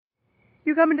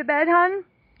You coming to bed, hon?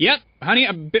 Yep, honey,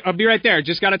 I'll be right there.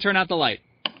 Just gotta turn out the light.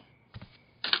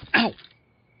 Ow!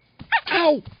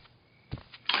 Ow!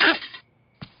 Ow!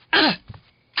 Ah!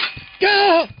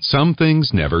 Go! Some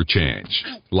things never change.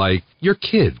 Like your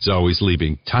kids always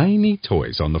leaving tiny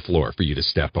toys on the floor for you to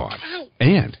step on.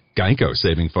 And Geico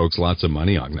saving folks lots of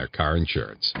money on their car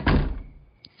insurance.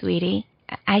 Sweetie,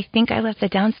 I think I left the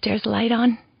downstairs light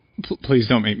on. Please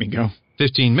don't make me go.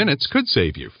 15 minutes could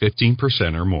save you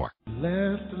 15% or more.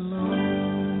 Left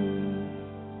alone,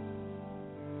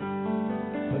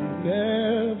 but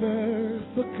never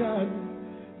forgotten,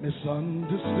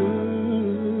 misunderstood.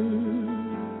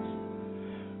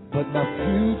 But my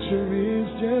future is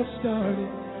just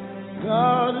starting.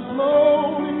 God is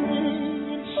molding me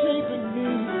and shaping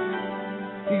me.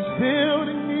 He's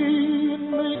building me and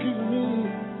making me.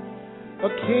 A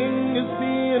king is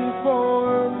being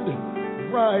formed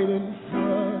right in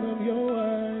front of your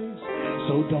eyes.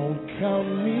 So don't count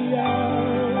me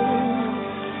out.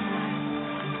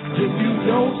 If you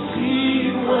don't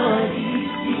see what he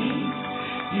sees,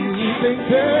 you think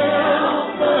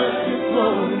down, but his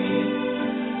glory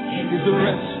is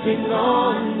resting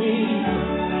on me.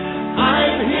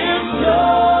 I'm his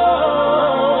choice.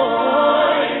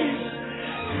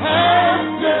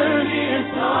 After his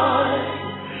heart,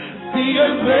 the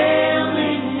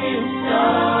unveiling is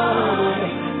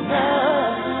starting now.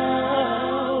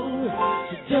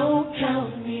 So don't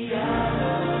count me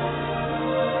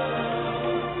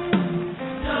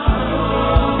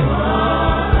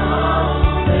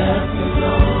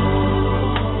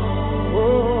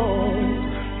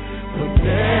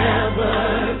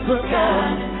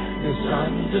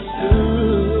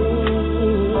misunderstood,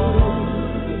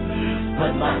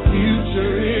 but my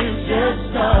future is just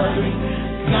starting.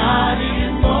 God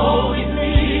is molding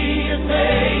me and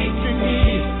making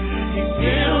me. He's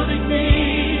building me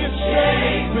and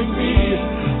shaping me.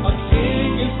 A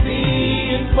king is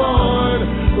being born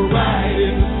right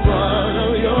in front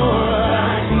of your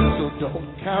eyes. So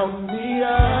don't count me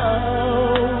out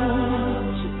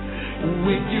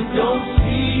when you don't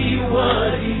see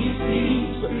what he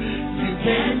sees. You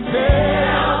can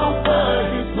tell, but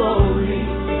his glory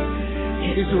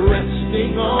is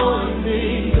resting on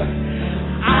me.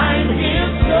 I'm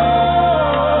his choice.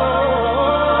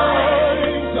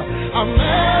 I'm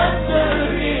after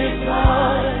his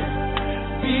heart.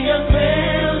 The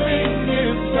unveiling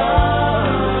is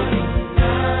starting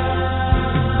now.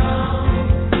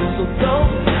 So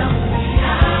don't count me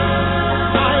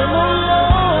out. I'm no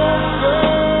longer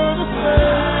the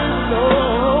same no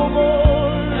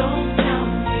more. Don't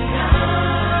count me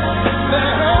out.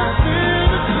 There has been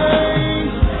a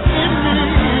change in me.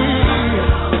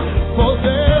 For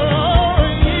there are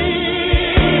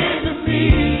enemies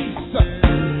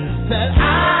that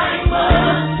I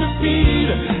must defeat.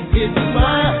 It's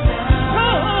my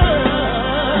time.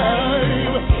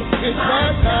 It's my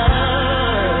time.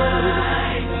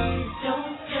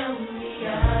 Don't count me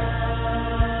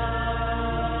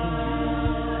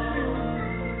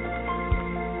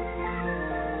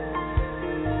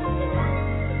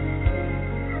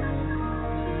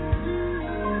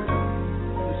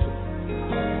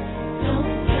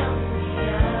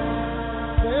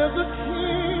There's a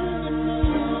king in me,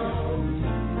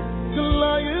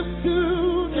 Goliath to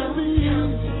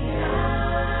defeat,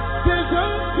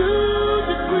 vision to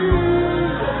decree.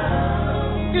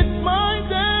 It's my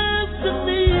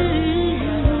destiny.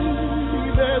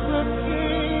 There's a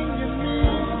king in me,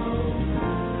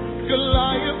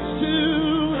 Goliath to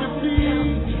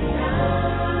defeat,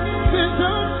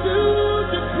 vision to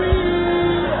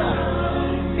decree.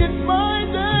 It's my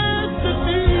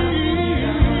destiny.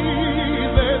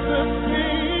 There's a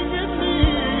king in me,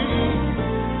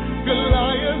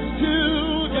 Goliath to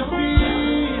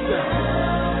defeat,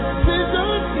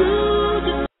 vision to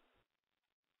decree.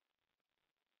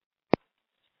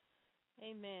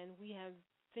 Amen. We have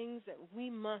things that we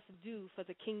must do for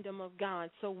the kingdom of God,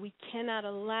 so we cannot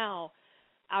allow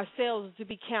ourselves to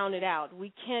be counted out.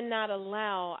 We cannot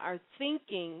allow our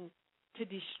thinking to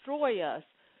destroy us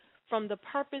from the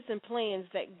purpose and plans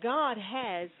that God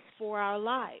has for our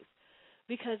life,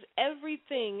 because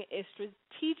everything is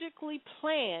strategically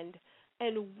planned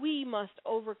and we must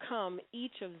overcome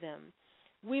each of them.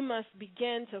 We must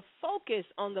begin to focus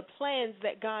on the plans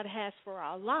that God has for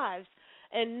our lives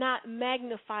and not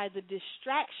magnify the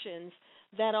distractions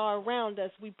that are around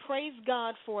us. We praise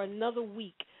God for another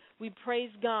week. We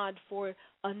praise God for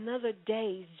another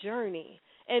day's journey,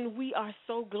 and we are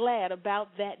so glad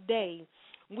about that day.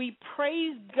 We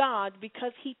praise God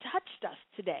because he touched us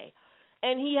today,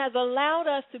 and he has allowed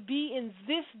us to be in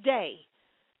this day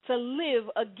to live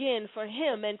again for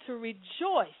him and to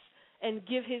rejoice and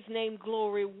give his name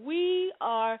glory. We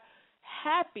are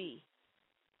happy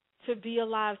to be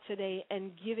alive today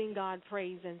and giving God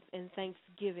praise and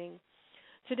thanksgiving.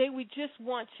 Today we just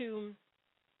want to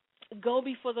go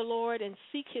before the Lord and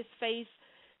seek his face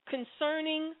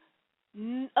concerning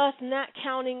us not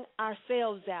counting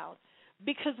ourselves out,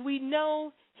 because we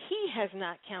know he has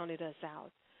not counted us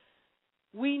out.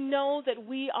 We know that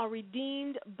we are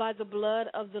redeemed by the blood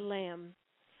of the Lamb.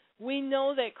 We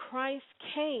know that Christ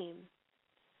came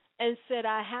and said,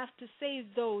 I have to save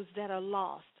those that are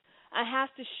lost. I have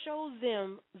to show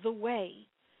them the way.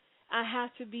 I have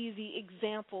to be the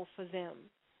example for them,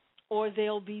 or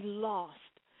they'll be lost.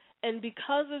 And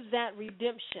because of that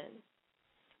redemption,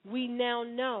 we now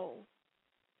know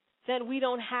that we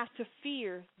don't have to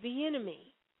fear the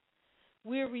enemy.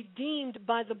 We're redeemed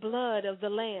by the blood of the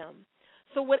Lamb.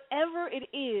 So whatever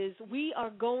it is we are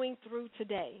going through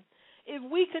today, if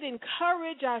we could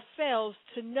encourage ourselves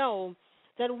to know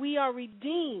that we are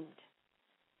redeemed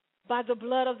by the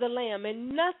blood of the Lamb, and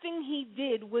nothing he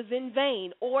did was in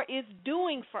vain or is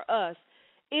doing for us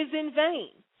is in vain.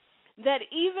 That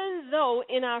even though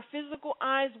in our physical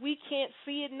eyes we can't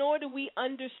see it, nor do we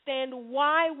understand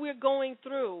why we're going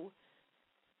through,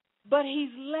 but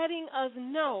he's letting us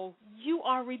know you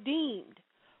are redeemed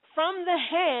from the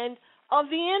hand of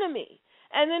the enemy.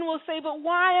 And then we'll say, but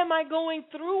why am I going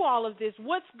through all of this?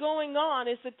 What's going on?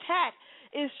 This attack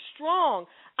is strong.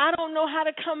 I don't know how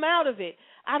to come out of it.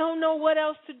 I don't know what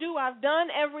else to do. I've done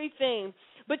everything.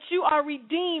 But you are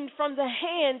redeemed from the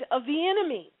hand of the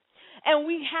enemy. And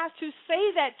we have to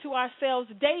say that to ourselves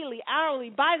daily, hourly,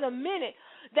 by the minute,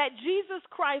 that Jesus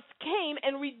Christ came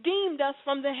and redeemed us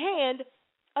from the hand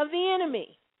of the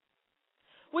enemy,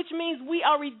 which means we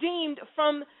are redeemed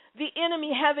from the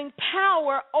enemy having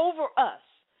power over us,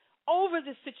 over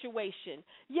the situation.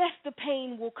 Yes, the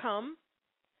pain will come.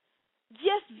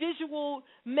 Yes, visual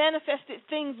manifested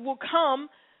things will come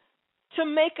to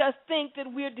make us think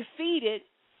that we're defeated,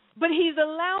 but he's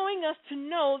allowing us to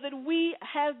know that we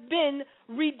have been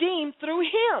redeemed through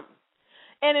him.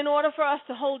 And in order for us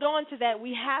to hold on to that,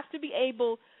 we have to be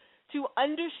able to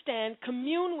understand,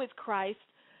 commune with Christ,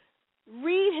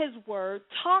 read his word,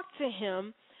 talk to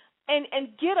him, and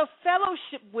get a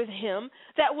fellowship with him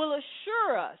that will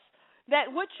assure us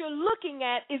that what you're looking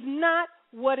at is not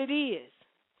what it is.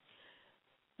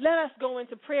 Let us go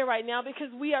into prayer right now,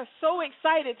 because we are so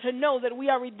excited to know that we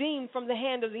are redeemed from the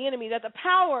hand of the enemy, that the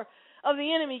power of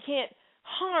the enemy can't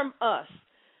harm us.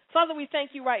 Father, we thank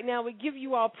you right now. We give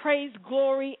you all praise,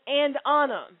 glory, and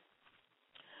honor.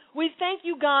 We thank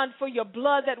you, God, for your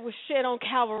blood that was shed on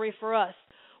Calvary for us.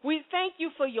 We thank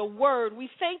you for your word. We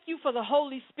thank you for the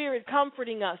Holy Spirit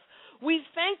comforting us. We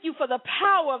thank you for the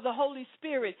power of the Holy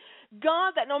Spirit.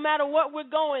 God, that no matter what we're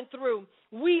going through,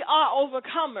 we are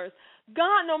overcomers.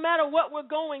 God, no matter what we're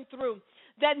going through,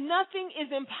 that nothing is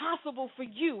impossible for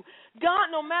you. God,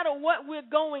 no matter what we're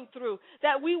going through,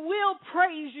 that we will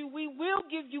praise you, we will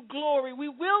give you glory, we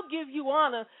will give you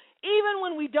honor, even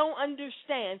when we don't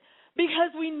understand, because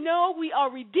we know we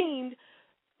are redeemed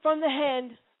from the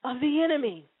hand of the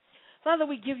enemy. Father,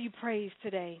 we give you praise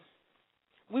today.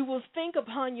 We will think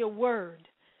upon your word.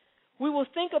 We will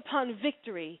think upon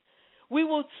victory. We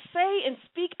will say and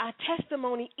speak our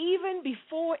testimony even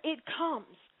before it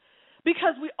comes,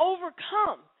 because we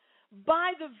overcome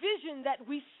by the vision that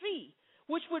we see,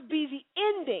 which would be the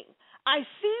ending. I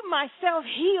see myself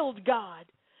healed, God.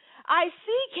 I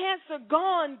see cancer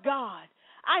gone, God.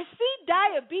 I see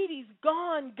diabetes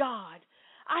gone, God.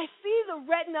 I see the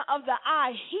retina of the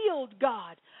eye healed,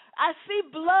 God. I see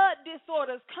blood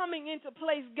disorders coming into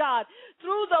place, God,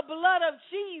 through the blood of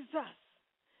Jesus.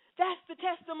 That's the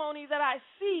testimony that I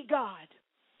see, God.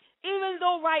 Even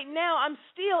though right now I'm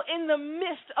still in the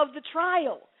midst of the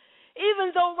trial.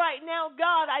 Even though right now,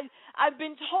 God, I've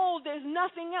been told there's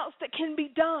nothing else that can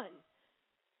be done.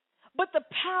 But the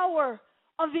power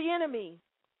of the enemy,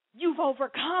 you've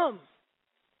overcome.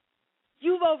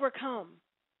 You've overcome.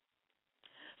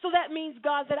 So that means,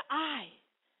 God, that I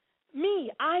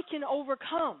can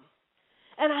overcome.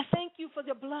 And I thank you for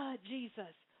the blood,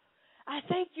 Jesus. I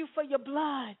thank you for your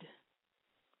blood.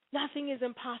 Nothing is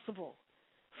impossible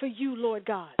for you, Lord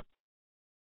God.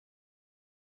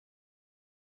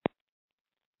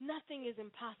 Nothing is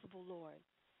impossible, Lord.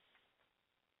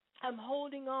 I'm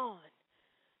holding on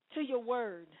to your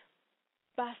word.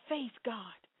 By faith, God.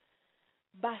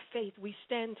 By faith, we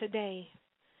stand today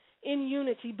in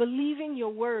unity, believing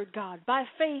your word, God. By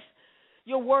faith,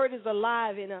 your word is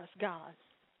alive in us, God.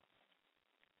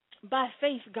 By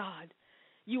faith, God,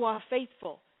 you are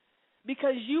faithful.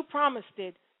 Because you promised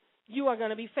it, you are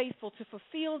going to be faithful to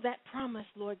fulfill that promise,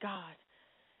 Lord God.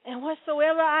 And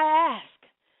whatsoever I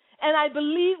I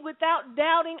believe without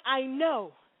doubting, I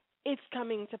know it's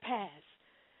coming to pass.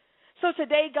 So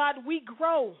today, God, we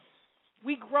grow.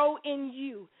 We grow in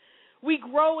you. We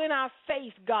grow in our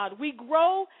faith, God. We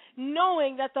grow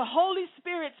knowing that the Holy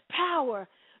Spirit's power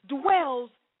dwells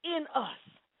in us.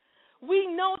 We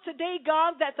know today,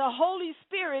 God, that the Holy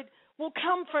Spirit will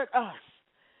comfort us.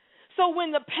 So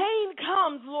when the pain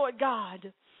comes, Lord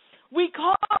God, we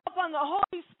call upon the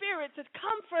Holy Spirit to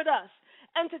comfort us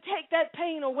and to take that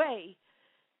pain away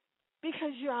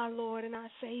because you're our Lord and our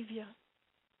Savior.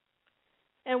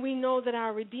 And we know that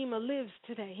our Redeemer lives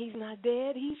today. He's not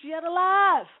dead. He's yet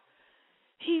alive.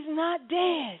 He's not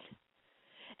dead.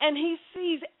 And he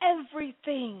sees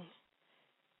everything.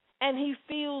 And he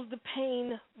feels the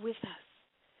pain with us.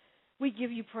 We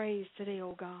give you praise today,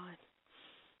 oh God.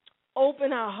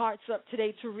 Open our hearts up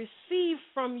today to receive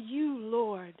from you,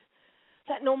 Lord,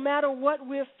 that no matter what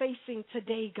we're facing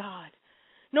today, God,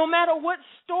 no matter what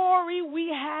story we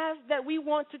have that we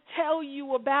want to tell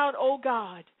you about, oh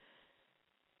God,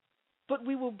 but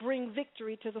we will bring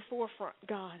victory to the forefront,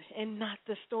 God, and not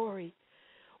the story.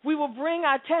 We will bring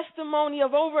our testimony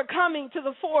of overcoming to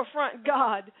the forefront,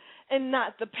 God, and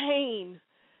not the pain.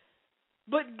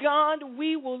 But God,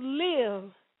 we will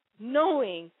live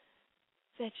knowing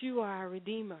that you are our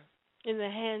Redeemer, and the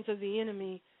hands of the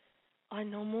enemy are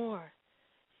no more.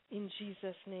 In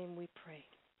Jesus' name we pray.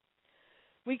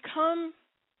 We come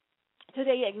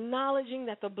today acknowledging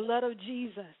that the blood of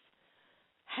Jesus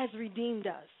has redeemed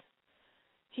us.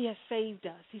 He has saved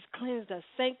us. He's cleansed us,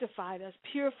 sanctified us,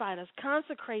 purified us,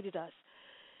 consecrated us.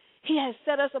 He has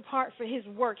set us apart for his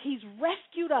work. He's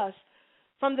rescued us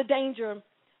from the danger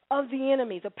of the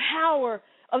enemy, the power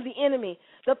of the enemy.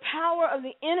 The power of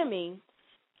the enemy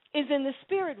is in the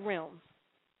spirit realm.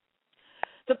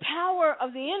 The power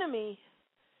of the enemy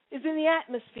is in the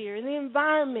atmosphere, in the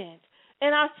environment, in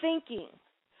our thinking.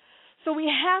 So we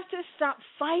have to stop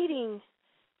fighting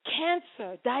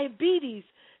cancer, diabetes,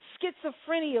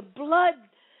 schizophrenia, blood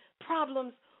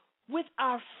problems with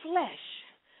our flesh.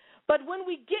 But when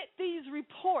we get these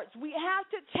reports, we have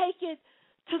to take it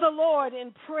to the Lord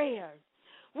in prayer.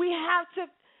 We have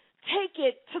to take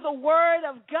it to the Word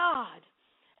of God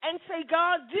and say,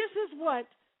 God, this is what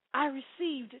I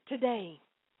received today.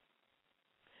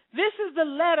 This is the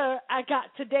letter I got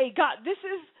today. God, this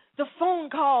is the phone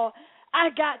call I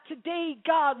got today.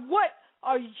 God, what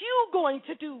are you going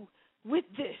to do with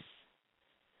this?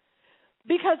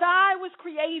 Because I was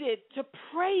created to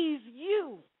praise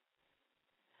you.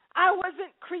 I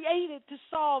wasn't created to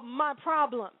solve my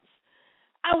problems.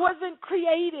 I wasn't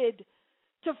created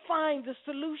to find the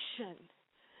solution.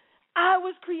 I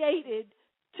was created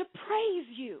to praise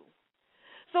you.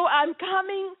 So I'm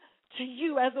coming to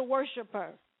you as a worshiper.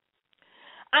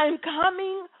 I'm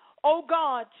coming, oh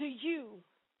God, to you.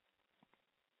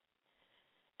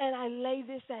 And I lay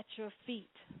this at your feet.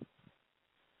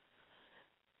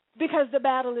 Because the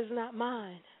battle is not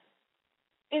mine.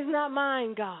 It's not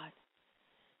mine, God.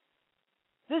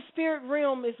 The spirit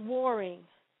realm is warring.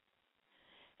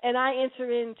 And I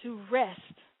enter into rest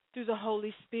through the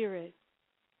Holy Spirit.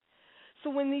 So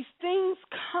when these things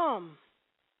come,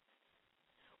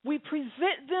 we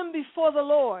present them before the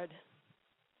Lord.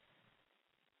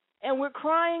 And we're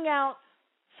crying out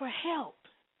for help.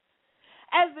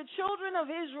 As the children of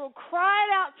Israel cried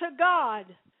out to God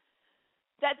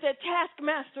that their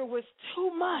taskmaster was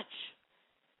too much.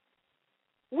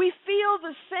 We feel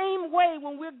the same way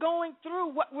when we're going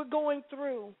through what we're going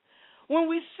through. When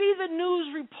we see the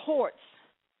news reports,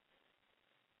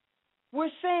 we're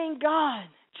saying, God,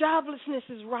 joblessness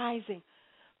is rising.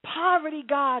 Poverty,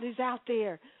 God, is out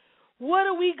there. What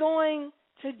are we going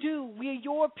to do? We're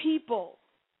your people.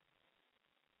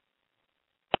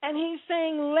 And he's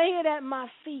saying, lay it at my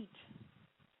feet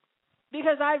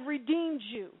because I've redeemed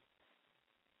you.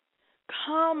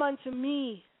 Come unto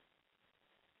me,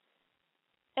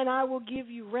 and I will give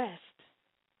you rest.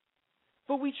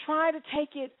 But we try to take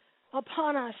it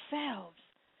upon ourselves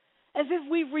as if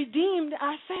we've redeemed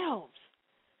ourselves.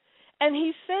 And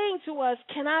he's saying to us,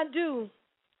 can I do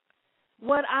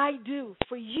what I do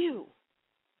for you?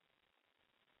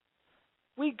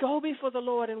 We go before the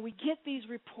Lord and we get these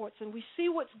reports and we see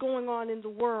what's going on in the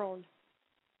world.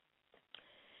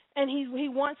 And he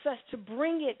wants us to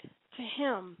bring it to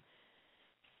him.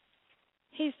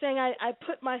 He's saying, I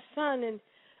put my son and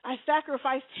I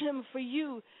sacrificed him for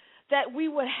you, that we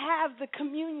would have the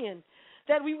communion,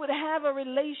 that we would have a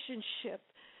relationship,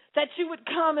 that you would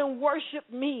come and worship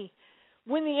me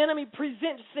when the enemy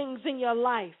presents things in your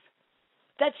life,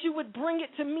 that you would bring it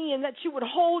to me and that you would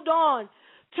hold on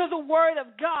to the word of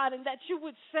God and that you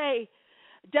would say,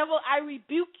 devil, I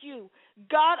rebuke you.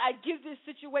 God, I give this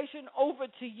situation over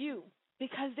to you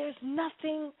because there's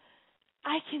nothing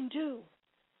I can do.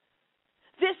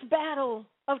 This battle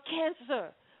of cancer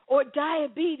or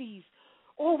diabetes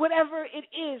or whatever it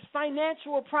is,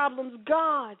 financial problems,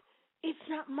 God, it's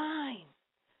not mine.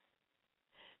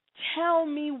 Tell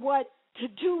me what to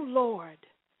do, Lord.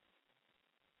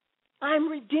 I'm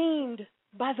redeemed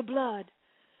by the blood.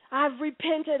 I've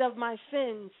repented of my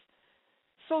sins.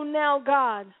 So now,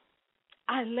 God,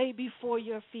 I lay before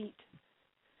your feet.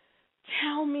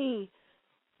 Tell me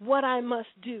what I must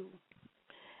do.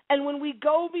 And when we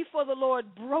go before the Lord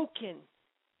broken,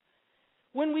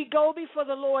 when we go before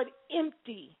the Lord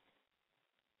empty,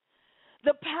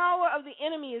 the power of the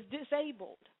enemy is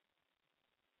disabled.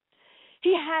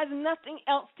 He has nothing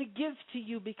else to give to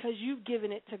you because you've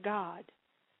given it to God.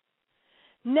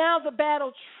 Now the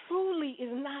battle truly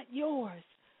is not yours,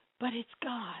 but it's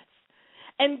God's.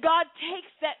 And God takes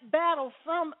that battle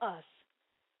from us,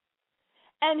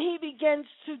 and he begins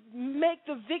to make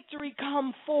the victory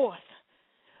come forth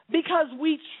because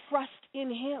we trust in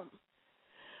him,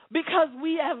 because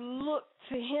we have looked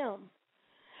to him.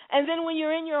 And then when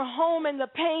you're in your home and the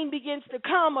pain begins to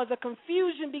come or the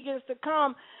confusion begins to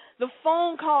come, the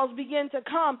phone calls begin to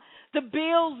come, the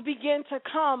bills begin to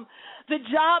come, the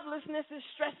joblessness is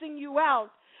stressing you out,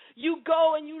 you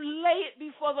go and you lay it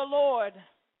before the Lord.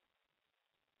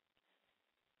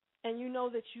 And you know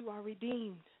that you are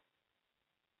redeemed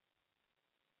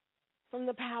from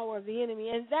the power of the enemy.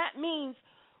 And that means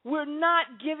we're not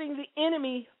giving the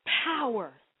enemy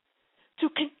power to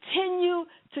continue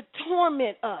to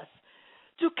torment us,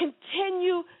 to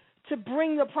continue to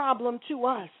bring the problem to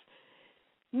us.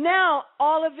 Now,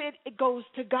 all of it goes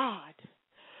to God.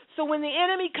 So when the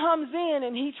enemy comes in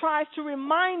and he tries to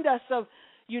remind us of,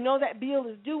 you know, that bill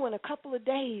is due in a couple of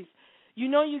days. You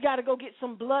know you got to go get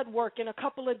some blood work in a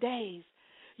couple of days.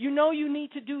 You know you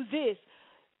need to do this.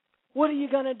 What are you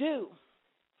going to do?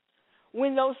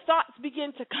 When those thoughts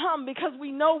begin to come, because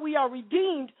we know we are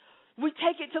redeemed, we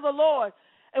take it to the Lord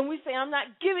and we say, I'm not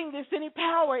giving this any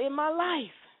power in my life.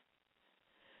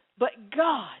 But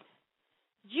God,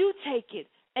 you take it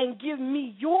and give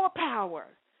me your power,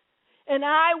 and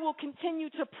I will continue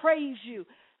to praise you.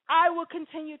 I will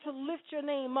continue to lift your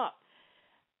name up.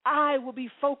 I will be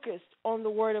focused on the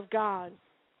Word of God.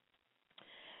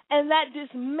 And that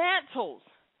dismantles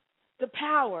the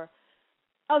power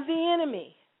of the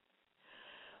enemy.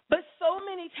 But so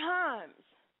many times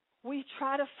we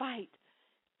try to fight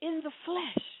in the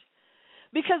flesh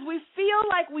because we feel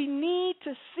like we need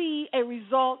to see a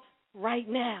result right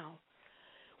now.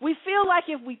 We feel like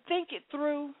if we think it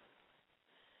through,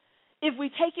 if we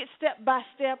take it step by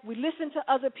step, we listen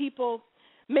to other people,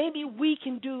 maybe we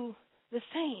can do the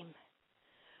same.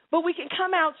 But we can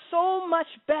come out so much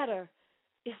better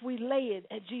if we lay it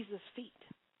at Jesus' feet.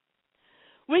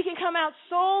 We can come out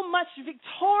so much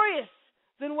victorious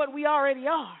than what we already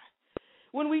are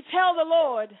when we tell the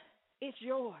Lord, it's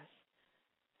yours.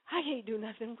 I can't do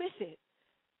nothing with it.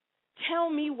 Tell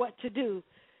me what to do,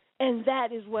 and that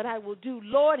is what I will do.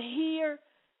 Lord, here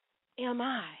am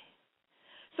I.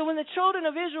 So when the children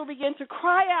of Israel began to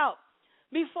cry out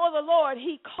before the Lord,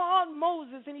 he called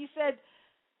Moses and he said,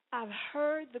 I've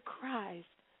heard the cries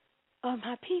of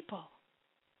my people.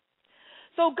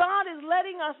 So God is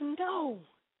letting us know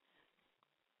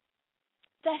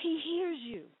that he hears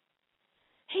you.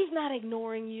 He's not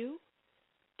ignoring you.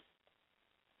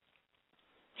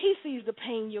 He sees the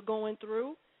pain you're going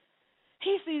through.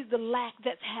 He sees the lack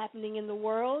that's happening in the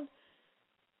world.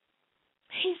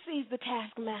 He sees the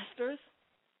taskmasters.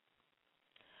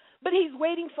 But he's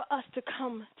waiting for us to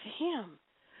come to him.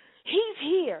 He's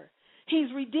here.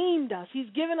 He's redeemed us. He's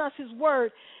given us his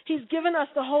word. He's given us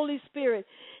the Holy Spirit.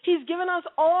 He's given us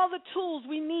all the tools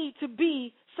we need to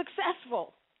be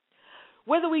successful.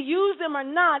 Whether we use them or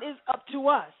not is up to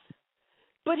us.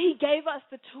 But he gave us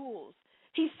the tools.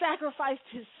 He sacrificed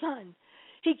his son.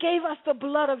 He gave us the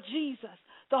blood of Jesus,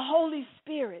 the Holy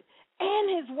Spirit,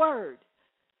 and his word.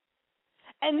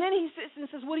 And then he sits and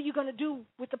says, what are you going to do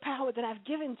with the power that I've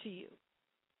given to you?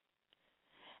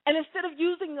 And instead of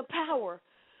using the power,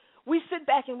 we sit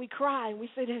back and we cry and we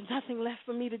say, there's nothing left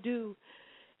for me to do.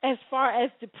 As far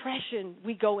as depression,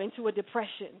 we go into a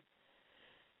depression.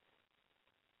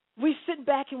 We sit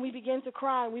back and we begin to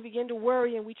cry and we begin to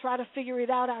worry and we try to figure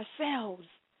it out ourselves,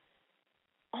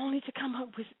 only to come up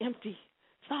with empty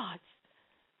thoughts,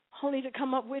 only to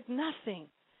come up with nothing,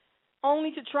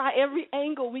 only to try every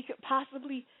angle we could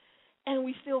possibly, and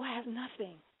we still have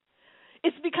nothing.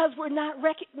 It's because we're not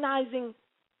recognizing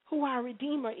who our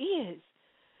Redeemer is.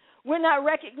 We're not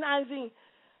recognizing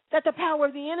that the power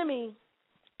of the enemy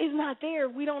is not there.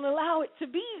 We don't allow it to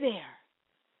be there.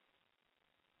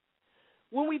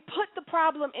 we put the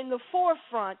problem in the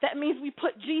forefront, that means we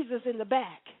put Jesus in the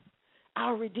back,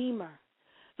 our Redeemer,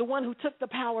 the one who took the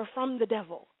power from the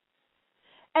devil.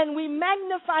 And we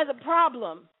magnify the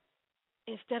problem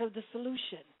instead of the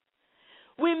solution.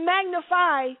 We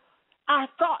magnify our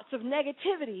thoughts of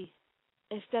negativity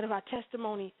instead of our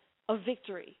testimony of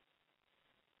victory.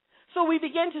 So we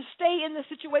begin to stay in the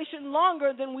situation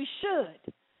longer than we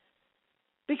should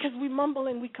because we mumble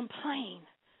and we complain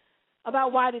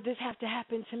about why did this have to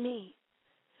happen to me.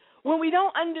 When we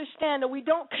don't understand or we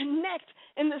don't connect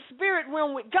in the spirit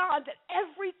realm with God that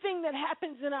everything that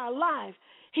happens in our life,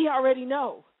 He already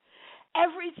knows.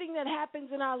 Everything that happens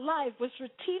in our life was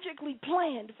strategically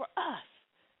planned for us.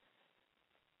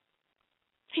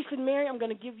 He said, Mary, I'm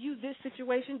going to give you this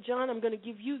situation. John, I'm going to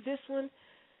give you this one.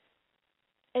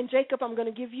 And Jacob, I'm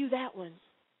going to give you that one.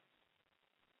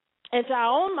 And to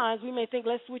our own minds, we may think,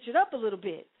 let's switch it up a little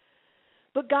bit.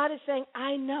 But God is saying,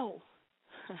 I know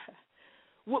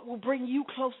what will bring you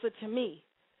closer to me.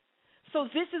 So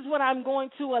this is what I'm going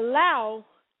to allow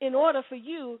in order for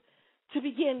you to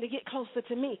begin to get closer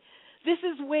to me. This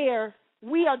is where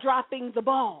we are dropping the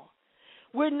ball.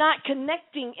 We're not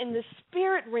connecting in the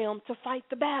spirit realm to fight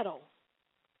the battle.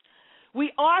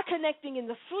 We are connecting in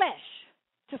the flesh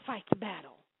to fight the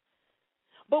battle.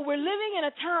 But we're living in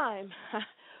a time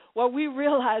where we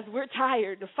realize we're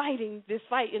tired of fighting this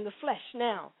fight in the flesh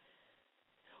now.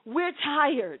 We're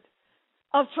tired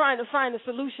of trying to find a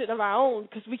solution of our own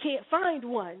because we can't find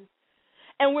one.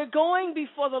 And we're going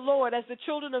before the Lord as the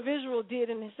children of Israel did,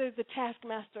 and it says the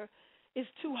taskmaster is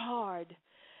too hard.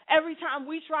 Every time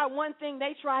we try one thing,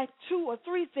 they try 2 or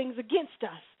 3 things against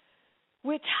us.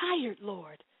 We're tired,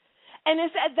 Lord. And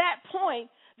it's at that point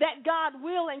that God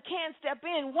will and can step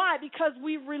in. Why? Because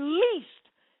we've released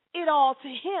it all to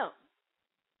Him.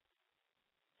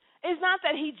 It's not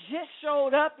that He just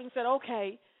showed up and said,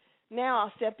 okay, now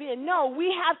I'll step in. No,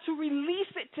 we have to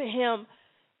release it to Him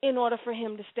in order for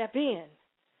Him to step in.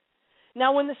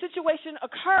 Now, when the situation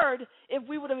occurred, if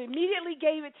we would have immediately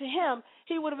gave it to Him,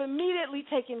 He would have immediately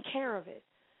taken care of it.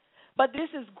 But this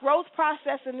is growth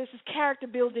process, and this is character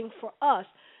building for us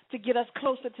to get us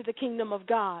closer to the kingdom of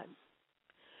God.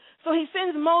 So He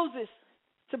sends Moses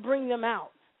to bring them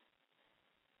out.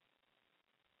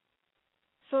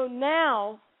 So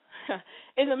now,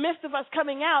 in the midst of us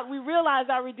coming out, we realize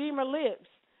our Redeemer lives.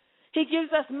 He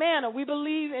gives us manna. We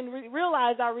believe and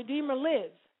realize our Redeemer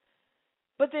lives.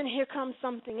 But then here comes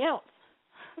something else.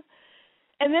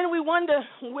 And then we wonder,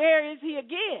 where is He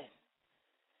again?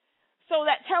 So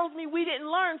that tells me we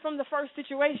didn't learn from the first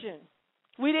situation.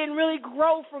 We didn't really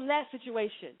grow from that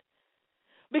situation.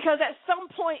 Because at some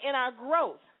point in our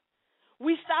growth,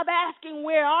 we stop asking,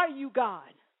 where are you,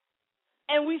 God?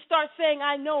 And we start saying,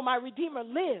 I know my Redeemer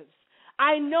lives.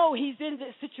 I know He's in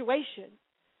this situation.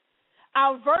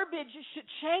 Our verbiage should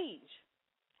change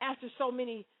after so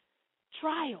many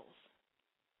trials.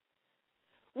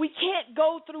 We can't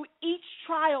go through each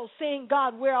trial saying,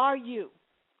 God, where are you?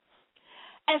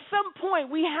 At some point,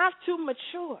 we have to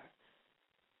mature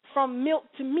from milk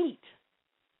to meat.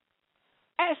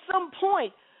 At some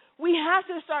point, we have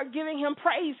to start giving Him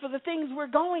praise for the things we're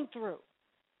going through.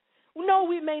 No,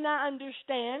 we may not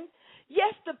understand.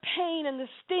 Yes, the pain and the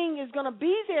sting is going to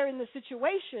be there in the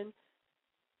situation,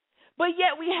 but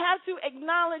yet we have to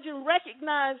acknowledge and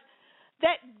recognize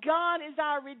that God is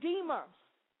our Redeemer,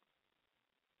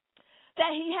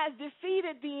 that He has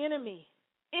defeated the enemy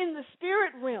in the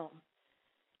spirit realm,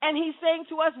 and He's saying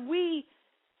to us, we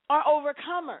are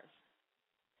overcomers.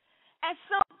 At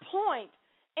some point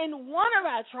in one of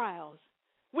our trials,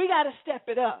 we got to step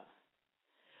it up.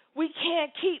 We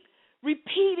can't keep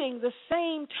repeating the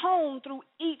same tone through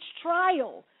each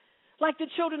trial. Like the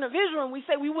children of Israel, and we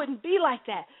say we wouldn't be like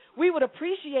that. We would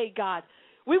appreciate God.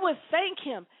 We would thank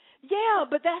Him. Yeah,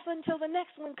 but that's until the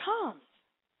next one comes.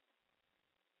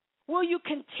 Will you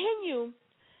continue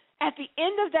at the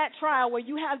end of that trial where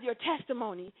you have your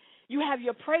testimony, you have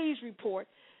your praise report,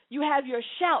 you have your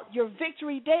shout, your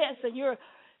victory dance, and you're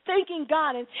thanking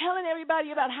God and telling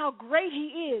everybody about how great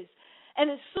He is, and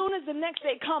as soon as the next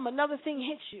day comes, another thing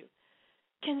hits you?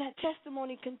 Can that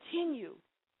testimony continue?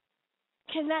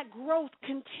 Can that growth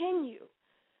continue?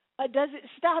 Or does it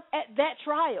stop at that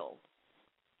trial?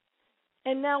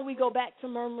 And now we go back to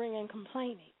murmuring and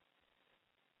complaining.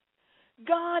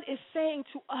 God is saying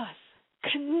to us,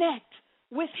 connect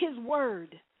with His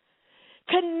word.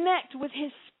 Connect with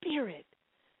His spirit.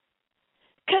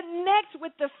 Connect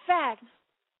with the fact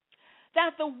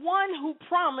that the one who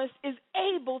promised is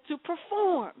able to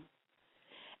perform.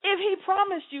 If He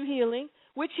promised you healing,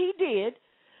 which He did,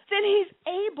 then He's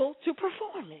able to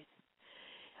perform it.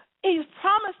 He's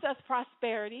promised us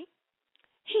prosperity.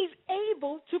 He's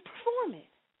able to perform it.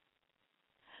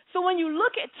 So when you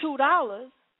look at $2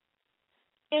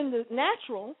 in the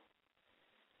natural,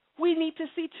 we need to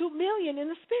see $2 million in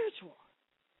the spiritual.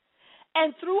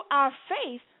 And through our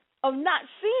faith of not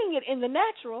seeing it in the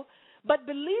natural, but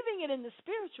believing it in the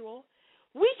spiritual,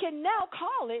 we can now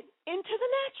call it into the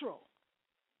natural.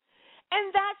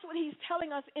 And that's what he's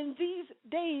telling us in these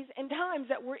days and times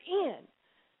that we're in.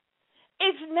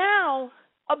 It's now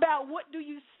about what do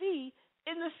you see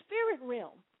in the spirit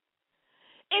realm.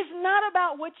 It's not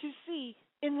about what you see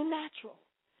in the natural.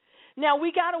 Now,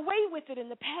 we got away with it in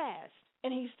the past,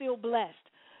 and he's still blessed.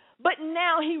 But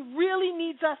now he really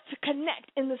needs us to connect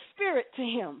in the spirit to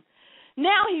him.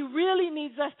 Now he really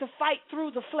needs us to fight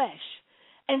through the flesh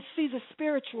and see the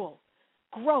spiritual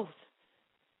growth.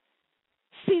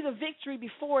 See the victory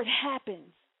before it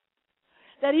happens.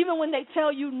 That even when they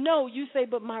tell you no, you say,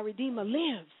 but my Redeemer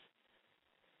lives.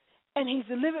 And he's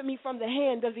delivered me from the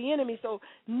hand of the enemy. So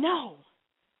no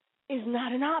is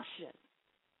not an option.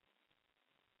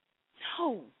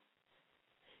 No.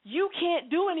 You can't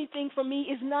do anything for me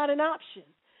is not an option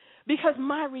because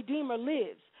my Redeemer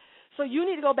lives. So you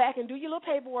need to go back and do your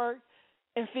little paperwork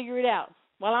and figure it out.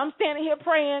 While I'm standing here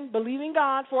praying, believing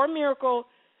God for a miracle,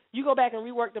 you go back and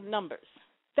rework the numbers.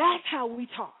 That's how we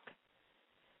talk.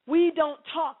 We don't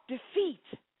talk defeat.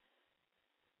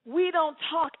 We don't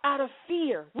talk out of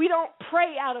fear. We don't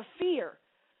pray out of fear.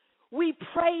 We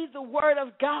pray the word of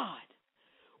God.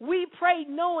 We pray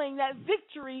knowing that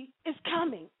victory is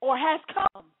coming or has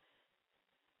come.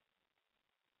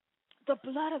 The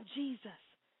blood of Jesus.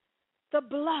 The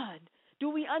blood. Do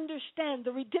we understand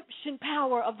the redemption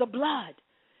power of the blood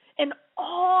and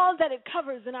all that it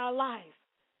covers in our life?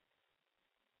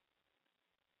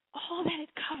 All that it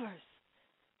covers.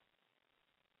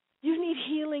 You need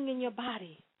healing in your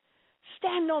body.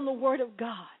 Stand on the word of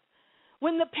God.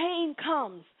 When the pain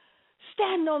comes,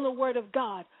 stand on the word of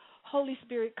God. Holy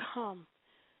Spirit, come.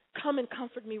 Come and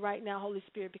comfort me right now, Holy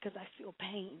Spirit, because I feel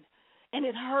pain and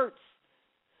it hurts.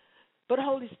 But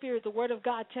Holy Spirit, the word of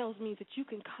God tells me that you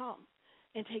can come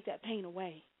and take that pain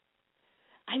away.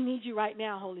 I need you right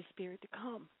now, Holy Spirit, to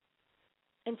come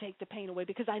and take the pain away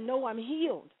because I know I'm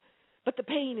healed, but the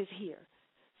pain is here.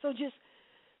 So just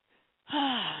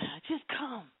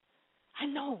come. I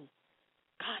know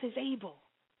God is able.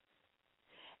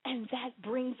 And that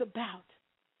brings about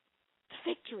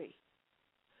the victory.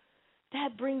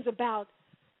 That brings about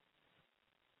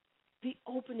the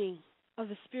opening of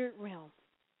the spirit realm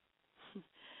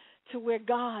to where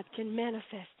God can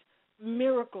manifest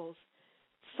miracles,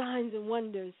 signs, and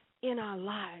wonders in our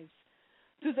lives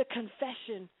through the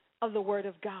confession of the word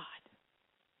of God.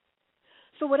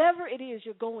 So whatever it is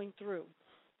you're going through,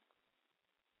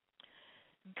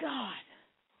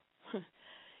 God,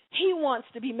 he wants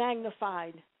to be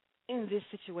magnified in this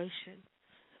situation.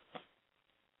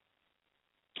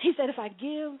 He said, if I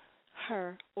give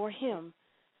her or him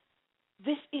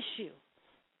this issue,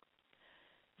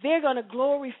 they're going to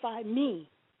glorify me.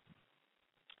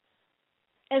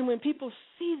 And when people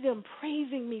see them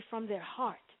praising me from their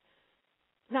heart,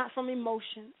 not from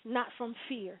emotions, not from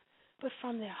fear, but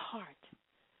from their heart.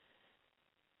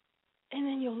 And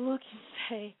then you'll look and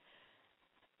say,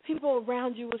 people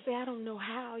around you will say, I don't know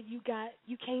how you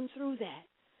came through that.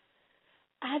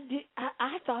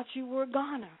 I thought you were a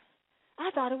goner. I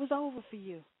thought it was over for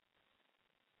you.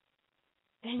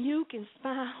 And you can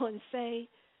smile and say,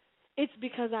 it's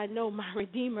because I know my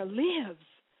Redeemer lives.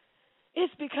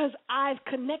 It's because I've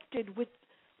connected with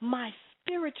my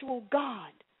spiritual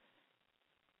God.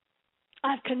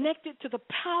 I've connected to the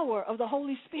power of the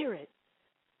Holy Spirit.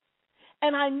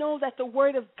 And I know that the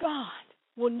word of God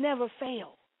will never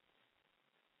fail.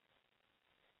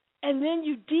 And then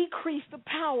you decrease the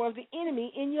power of the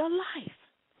enemy in your life.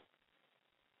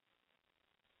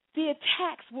 The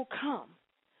attacks will come.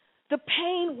 The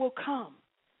pain will come.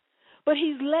 But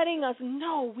he's letting us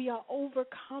know we are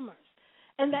overcomers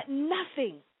and that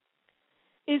nothing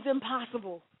is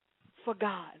impossible for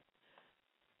God.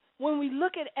 When we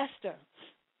look at Esther,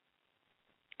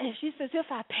 and she says, if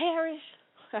I perish,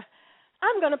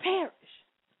 I'm going to perish,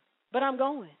 but I'm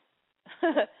going.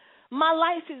 My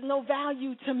life is no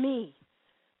value to me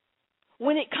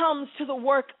when it comes to the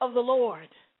work of the Lord.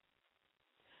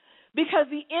 Because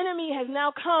the enemy has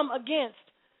now come against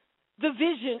the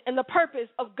vision and the purpose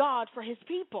of God for his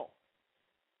people.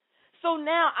 So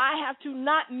now I have to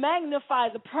not magnify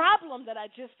the problem that I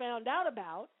just found out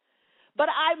about, but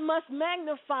I must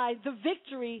magnify the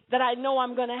victory that I know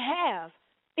I'm going to have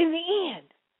in the end.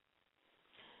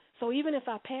 So even if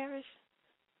I perish,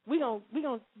 God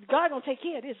gonna take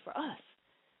care of this for us.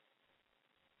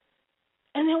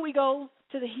 And then we go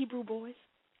to the Hebrew boys.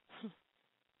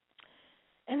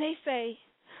 And they say,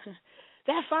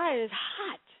 that fire is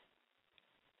hot.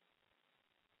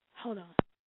 Hold on.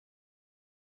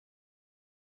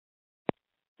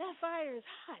 That fire is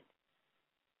hot.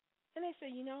 And they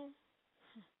say,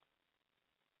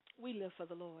 we live for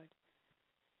the Lord.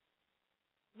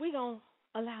 We're going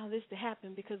to allow this to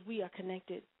happen because we are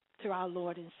connected to our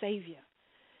Lord and Savior.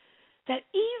 That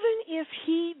even if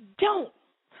he don't,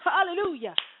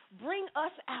 hallelujah, bring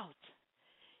us out,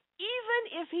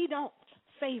 even if he don't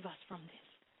save us from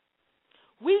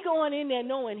this, we going in there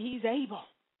knowing he's able.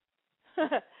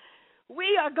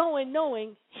 We are going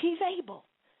knowing he's able.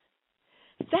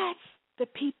 That's the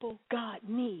people God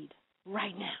needs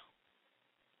right now.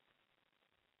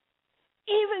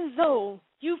 Even though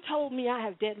you've told me I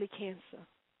have deadly cancer,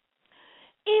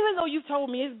 even though you've told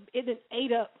me it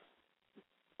ate up,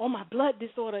 or my blood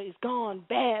disorder is gone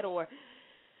bad, or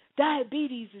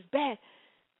diabetes is bad,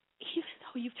 even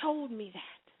though you've told me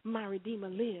that, my Redeemer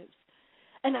lives,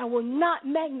 and I will not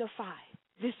magnify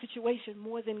this situation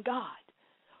more than God,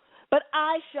 but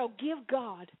I shall give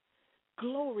God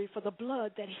glory for the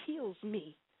blood that heals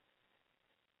me.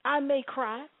 I may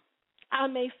cry. I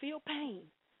may feel pain.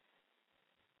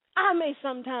 I may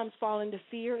sometimes fall into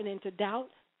fear and into doubt,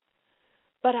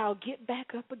 but I'll get back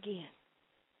up again.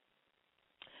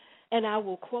 And I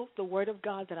will quote the word of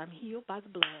God that I'm healed by the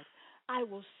blood. I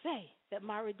will say that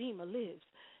my Redeemer lives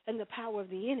and the power of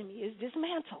the enemy is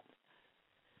dismantled.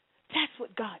 That's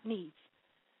what God needs.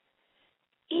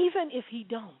 Even if he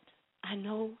don't, I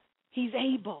know he's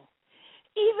able.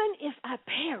 Even if I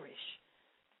perish,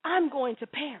 I'm going to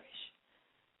perish.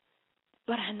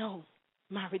 But I know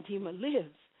my Redeemer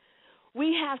lives.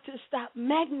 We have to stop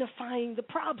magnifying the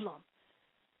problem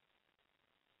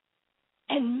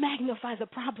and magnify the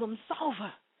problem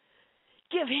solver.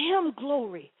 Give him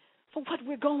glory for what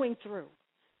we're going through.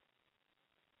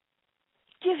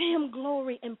 Give him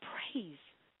glory and praise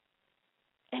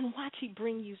and watch he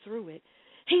bring you through it.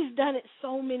 He's done it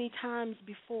so many times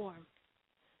before.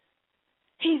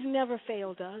 He's never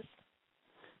failed us.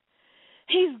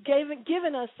 He's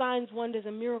given us signs, wonders,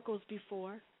 and miracles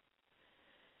before.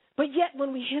 But yet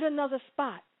when we hit another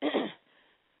spot,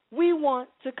 we want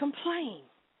to complain.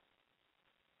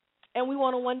 And we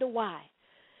want to wonder why.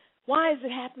 Why is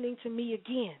it happening to me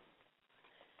again?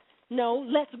 No,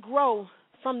 let's grow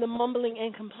from the mumbling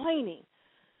and complaining.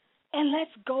 And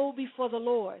let's go before the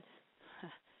Lord.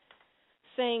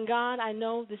 Saying, God, I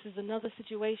know this is another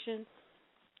situation,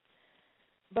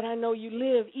 but I know you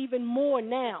live even more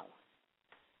now.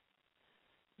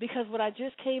 Because what I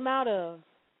just came out of,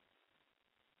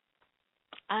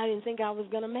 I didn't think I was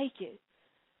going to make it.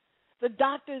 The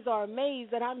doctors are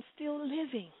amazed that I'm still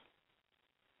living.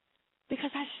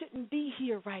 Because I shouldn't be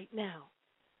here right now.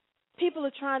 People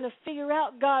are trying to figure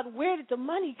out, God, where did the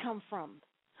money come from?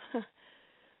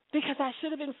 Because I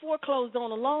should have been foreclosed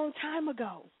on a long time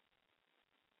ago.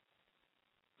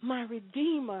 My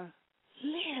Redeemer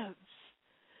lives.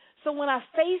 So when I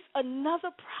face another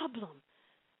problem,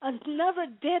 another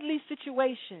deadly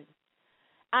situation,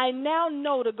 I now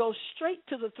know to go straight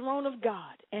to the throne of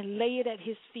God and lay it at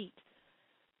his feet,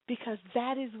 because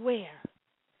that is where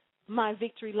my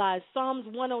victory lies. Psalms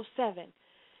 107.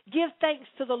 Give thanks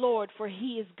to the Lord, for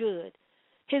he is good.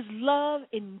 His love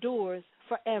endures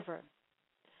forever.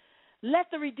 Let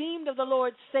the redeemed of the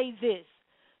Lord say this: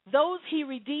 those he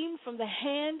redeemed from the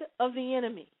hand of the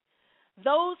enemy,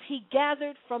 those he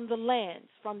gathered from the lands,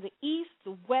 from the east,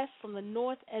 the west, from the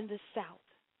north, and the south.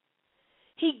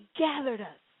 He gathered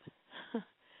us.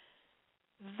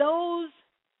 Those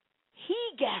he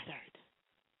gathered,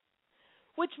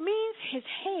 which means his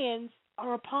hands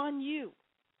are upon you,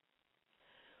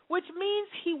 which means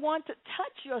he wants to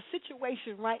touch your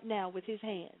situation right now with his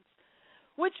hands,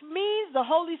 which means the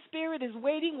Holy Spirit is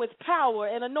waiting with power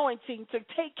and anointing to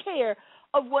take care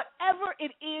of whatever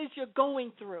it is you're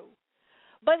going through.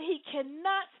 But he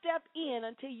cannot step in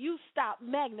until you stop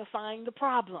magnifying the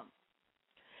problem.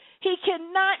 He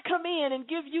cannot come in and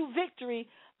give you victory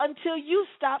until you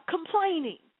stop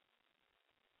complaining.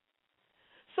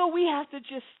 So we have to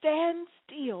just stand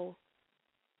still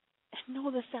and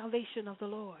know the salvation of the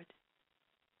Lord.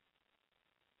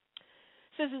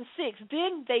 It says in 6,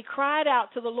 then they cried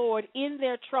out to the Lord in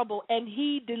their trouble, and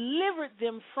he delivered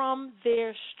them from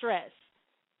their stress.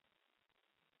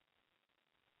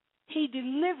 He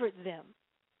delivered them.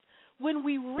 When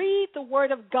we read the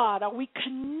Word of God, are we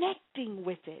connecting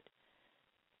with it?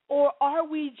 Or are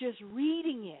we just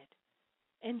reading it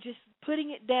and just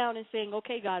putting it down and saying,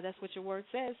 okay, God, that's what your Word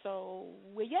says, so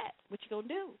where you at? What you going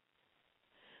to do?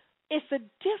 It's a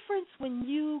difference when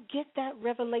you get that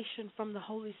revelation from the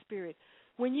Holy Spirit.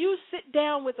 When you sit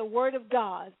down with the Word of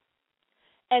God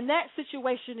and that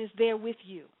situation is there with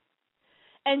you.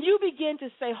 And you begin to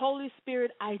say, Holy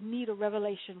Spirit, I need a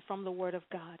revelation from the Word of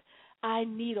God. I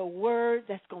need a word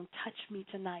that's going to touch me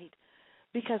tonight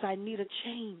because I need a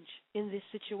change in this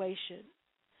situation.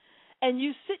 And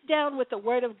you sit down with the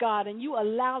Word of God and you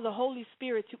allow the Holy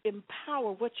Spirit to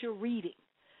empower what you're reading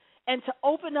and to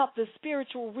open up the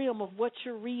spiritual realm of what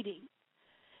you're reading.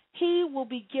 He will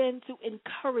begin to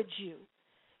encourage you.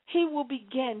 He will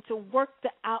begin to work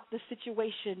out the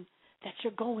situation that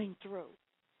you're going through.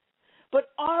 But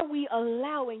are we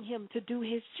allowing him to do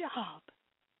his job?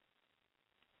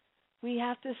 We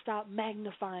have to stop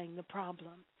magnifying the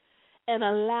problem and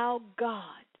allow God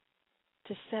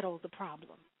to settle the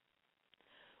problem.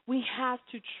 We have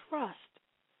to trust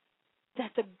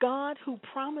that the God who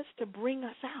promised to bring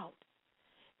us out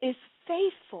is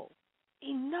faithful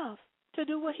enough to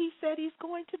do what he said he's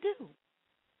going to do.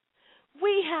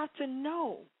 We have to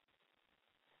know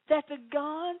that the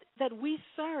God that we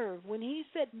serve, when he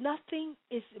said nothing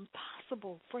is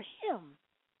impossible for him,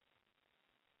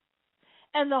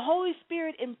 and the Holy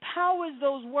Spirit empowers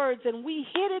those words and we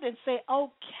hit it and say,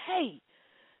 okay,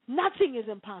 nothing is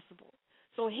impossible.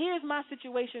 So here's my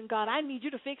situation, God. I need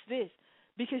you to fix this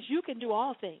because you can do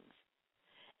all things.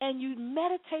 And you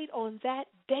meditate on that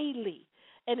daily.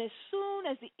 And as soon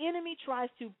as the enemy tries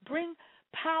to bring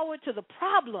power to the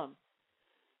problem,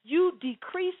 you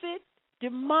decrease it,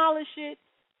 demolish it,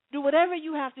 do whatever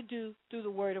you have to do through the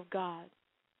Word of God.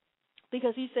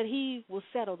 Because he said he will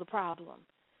settle the problem.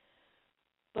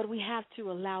 But we have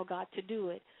to allow God to do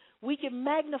it. We can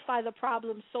magnify the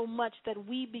problem so much that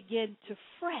we begin to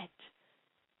fret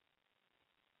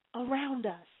around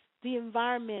us, the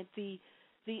environment, the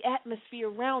atmosphere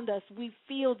around us. We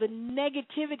feel the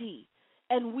negativity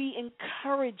and we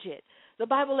encourage it. The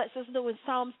Bible lets us know in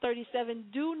Psalms 37,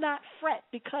 do not fret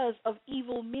because of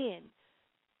evil men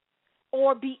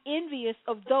or be envious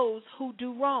of those who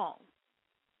do wrong.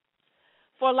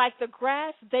 For like the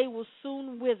grass, they will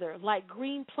soon wither. Like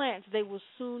green plants, they will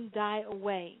soon die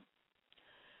away.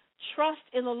 Trust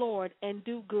in the Lord and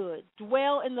do good.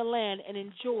 Dwell in the land and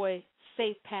enjoy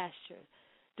safe pasture.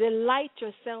 Delight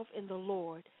yourself in the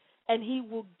Lord, and he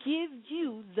will give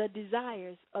you the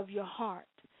desires of your heart.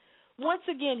 Once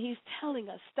again, he's telling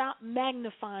us, stop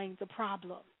magnifying the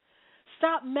problem.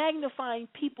 Stop magnifying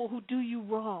people who do you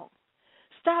wrong.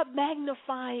 Stop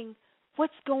magnifying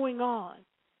what's going on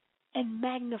and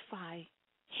magnify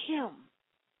him.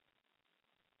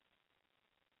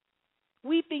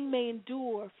 Weeping may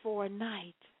endure for a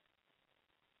night.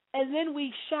 And then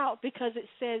we shout because it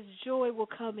says joy will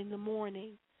come in the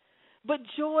morning. But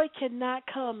joy cannot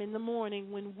come in the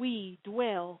morning when we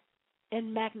dwell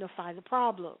and magnify the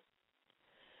problem.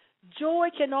 Joy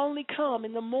can only come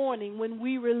in the morning when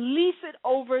we release it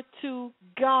over to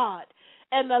God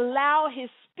and allow his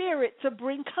Spirit to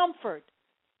bring comfort.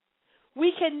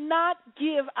 We cannot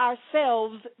give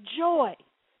ourselves joy.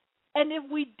 And if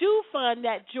we do find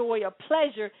that joy or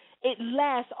pleasure, it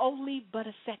lasts only but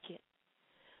a second.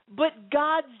 But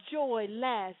God's joy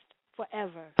lasts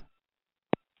forever.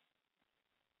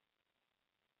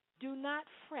 Do not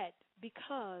fret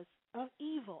because of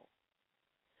evil.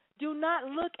 Do not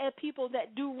look at people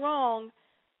that do wrong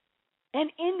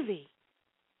and envy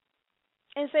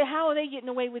and say, how are they getting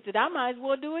away with it? I might as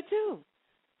well do it too.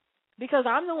 Because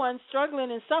I'm the one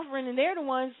struggling and suffering, and they're the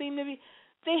ones seem to be,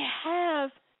 they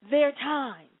have their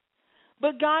time.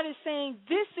 But God is saying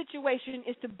this situation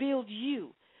is to build you,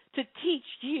 to teach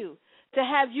you, to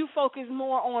have you focus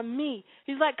more on me.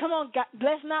 He's like, come on, God,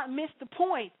 let's not miss the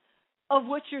point of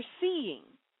what you're seeing.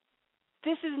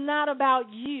 This is not about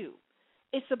you.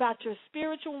 It's about your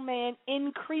spiritual man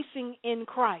increasing in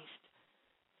Christ.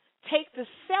 Take the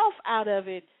self out of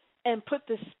it and put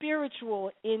the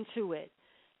spiritual into it.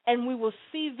 And we will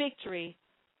see victory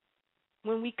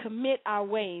when we commit our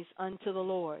ways unto the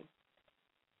Lord.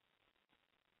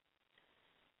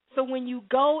 So when you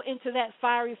go into that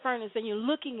fiery furnace and you're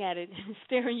looking at it and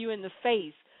staring you in the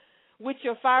face, which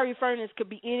your fiery furnace could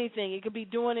be anything. It could be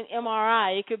doing an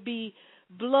MRI. It could be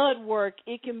blood work.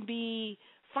 It can be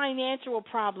financial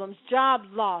problems, job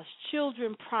loss,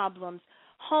 children problems,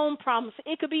 home problems.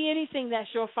 It could be anything that's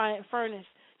your furnace,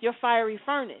 your fiery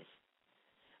furnace.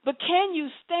 But can you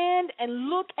stand and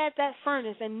look at that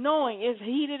furnace and knowing it's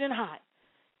heated and hot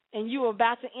and you are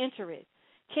about to enter it?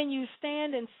 Can you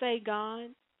stand and say, God,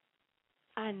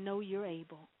 I know you're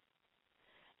able.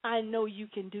 I know you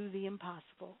can do the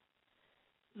impossible.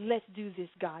 Let's do this,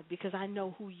 God, because I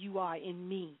know who you are in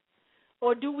me.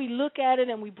 Or do we look at it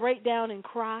and we break down and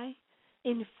cry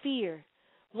in fear,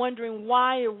 wondering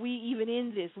why are we even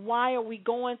in this? Why are we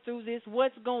going through this?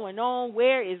 What's going on?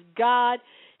 Where is God?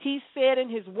 He said in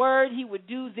his word he would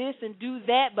do this and do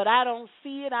that, but I don't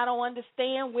see it. I don't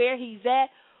understand where he's at.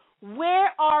 Where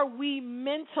are we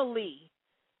mentally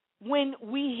when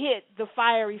we hit the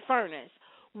fiery furnace?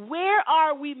 Where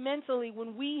are we mentally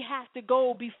when we have to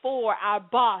go before our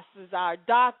bosses, our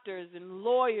doctors and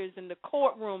lawyers in the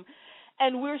courtroom,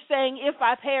 and we're saying, if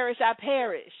I perish, I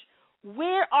perish?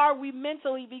 Where are we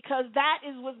mentally? Because that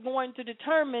is what's going to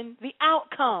determine the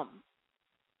outcome.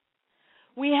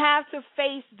 We have to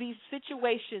face these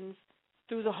situations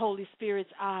through the Holy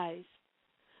Spirit's eyes.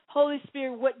 Holy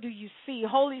Spirit, what do you see?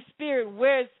 Holy Spirit,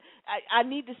 I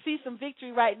need to see some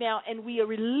victory right now, and we are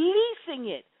releasing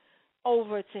it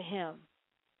over to him.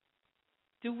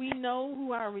 Do we know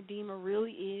who our Redeemer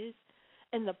really is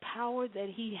and the power that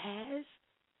he has?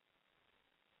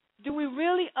 Do we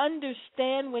really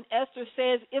understand when Esther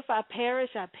says, if I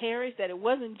perish, I perish, that it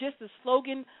wasn't just a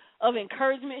slogan of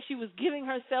encouragement she was giving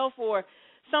herself or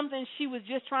something she was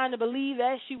just trying to believe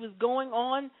as she was going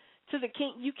on to the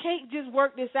king? You can't just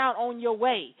work this out on your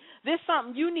way. This is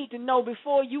something you need to know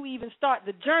before you even start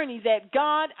the journey, that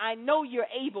God, I know you're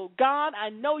able. God, I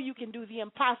know you can do the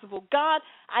impossible. God,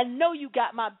 I know you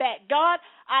got my back. God,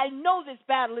 I know this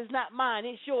battle is not mine,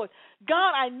 it's yours.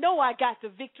 God, I know I got the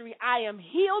victory. I am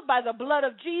healed by the blood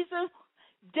of Jesus.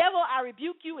 Devil, I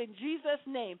rebuke you in Jesus'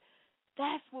 name.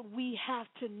 That's what we have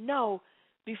to know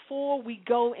before we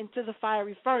go into the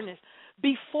fiery furnace,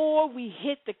 before we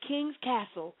hit the king's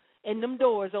castle and them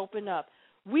doors open up.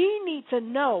 We need to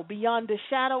know beyond the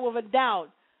shadow of a doubt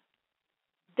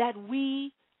that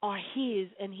we are his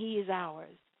and he is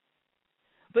ours.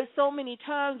 But so many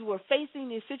times we're facing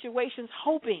these situations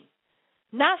hoping,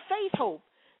 not faith hope,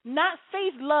 not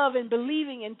faith love and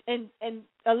believing and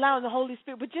allowing the Holy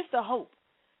Spirit, but just a hope,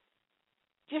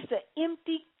 just an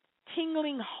empty,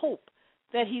 tingling hope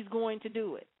that he's going to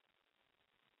do it.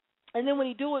 And then when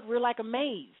he do it, we're like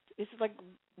amazed. It's like,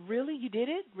 really? You did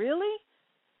it? Really?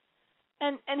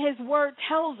 And his word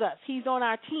tells us he's on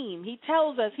our team. He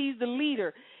tells us he's the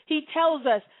leader. He tells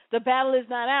us the battle is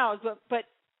not ours. But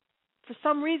for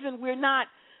some reason, we're not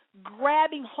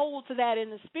grabbing hold to that in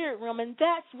the spirit realm. And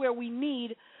that's where we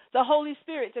need the Holy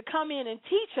Spirit to come in and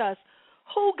teach us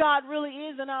who God really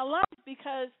is in our life,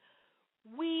 because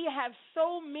we have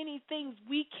so many things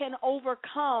we can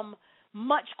overcome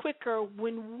much quicker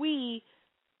when we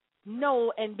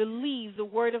know and believe the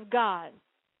word of God.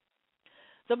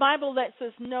 The Bible lets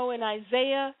us know in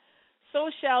Isaiah, so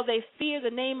shall they fear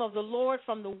the name of the Lord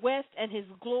from the west, and his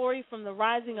glory from the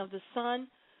rising of the sun.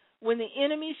 When the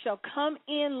enemy shall come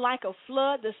in like a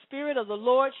flood, the Spirit of the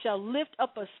Lord shall lift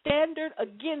up a standard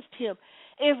against him.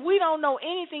 If we don't know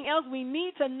anything else, we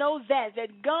need to know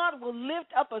that God will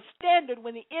lift up a standard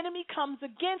when the enemy comes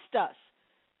against us.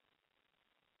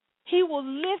 He will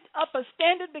lift up a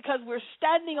standard because we're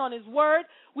standing on his word.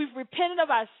 We've repented of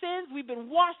our sins. We've been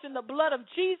washed in the blood of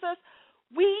Jesus.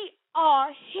 We are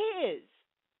his.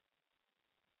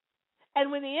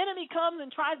 And when the enemy comes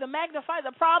and tries to magnify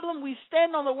the problem, we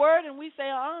stand on the word and we say,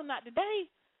 not today,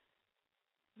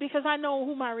 because I know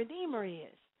who my Redeemer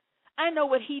is. I know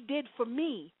what he did for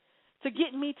me to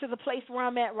get me to the place where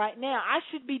I'm at right now. I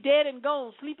should be dead and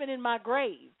gone, sleeping in my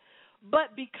grave.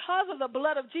 But because of the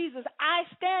blood of Jesus, I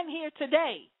stand here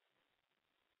today.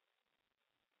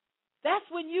 That's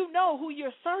when you know who you're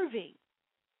serving.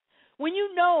 When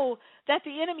you know that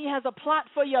the enemy has a plot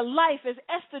for your life, as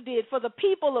Esther did for the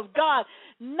people of God,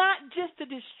 not just to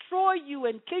destroy you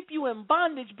and keep you in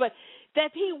bondage, but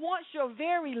that he wants your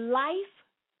very life.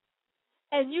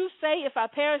 And you say, if I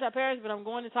perish, I perish, but I'm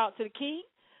going to talk to the king.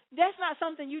 That's not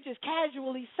something you just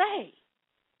casually say.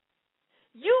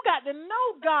 You got to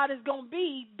know God is going to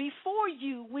be before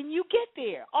you when you get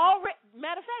there.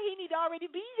 Matter of fact, he need to already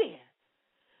be there.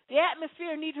 The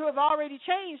atmosphere need to have already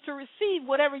changed to receive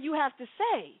whatever you have to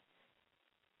say.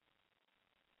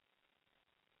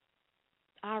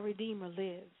 Our Redeemer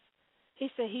lives. He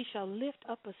said he shall lift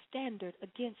up a standard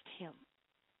against him.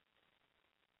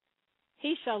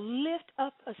 He shall lift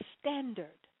up a standard.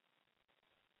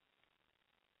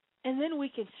 And then we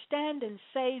can stand and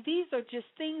say, these are just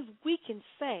things we can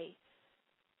say,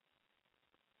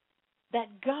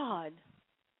 that God,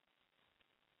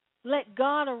 let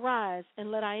God arise and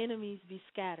let our enemies be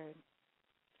scattered.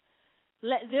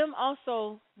 Let them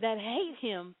also that hate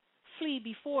him flee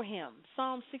before him.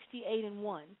 Psalm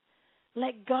 68:1.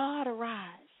 Let God arise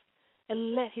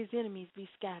and let his enemies be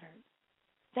scattered.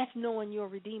 That's knowing your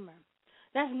Redeemer.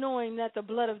 That's knowing that the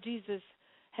blood of Jesus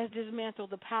has dismantled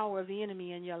the power of the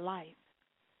enemy in your life.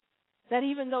 That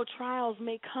even though trials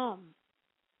may come,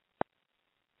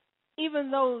 even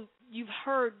though you've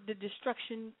heard the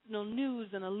destructional news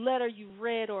in a letter you've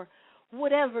read or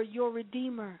whatever, your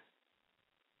Redeemer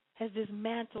has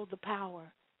dismantled the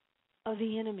power of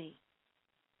the enemy.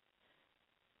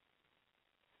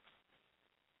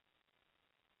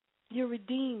 You're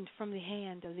redeemed from the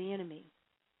hand of the enemy.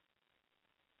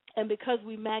 And because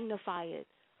we magnify it,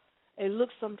 it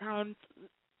looks sometimes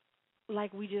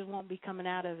like we just won't be coming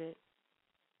out of it.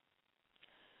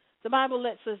 The Bible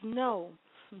lets us know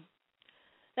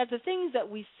that the things that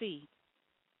we see,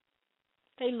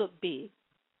 they look big.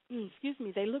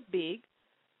 They look big.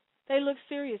 They look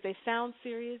serious. They sound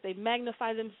serious. They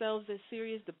magnify themselves as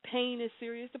serious. The pain is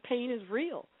serious. The pain is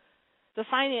real. The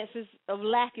finances of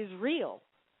lack is real.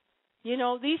 You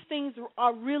know, these things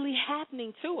are really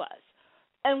happening to us.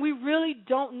 And we really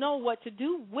don't know what to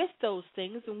do with those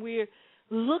things. And we're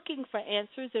looking for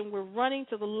answers, and we're running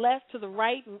to the left, to the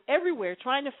right, and everywhere,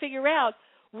 trying to figure out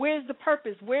where's the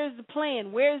purpose, where's the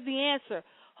plan, where's the answer.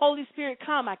 Holy Spirit,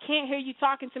 come. I can't hear you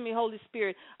talking to me, Holy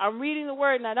Spirit. I'm reading the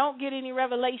Word, and I don't get any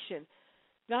revelation.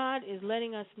 God is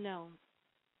letting us know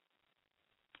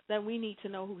that we need to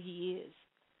know who He is.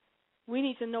 We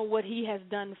need to know what He has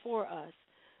done for us.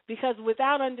 Because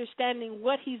without understanding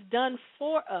what He's done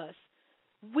for us,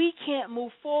 we can't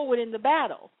move forward in the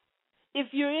battle. If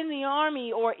you're in the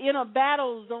army or in a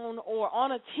battle zone or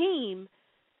on a team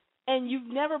and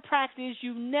you've never practiced,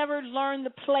 you've never learned the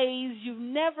plays, you've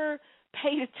never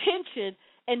paid attention,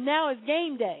 and now it's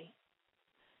game day.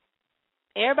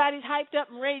 Everybody's hyped up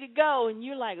and ready to go, and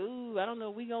you're like, ooh, I don't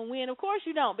know if we're going to win. Of course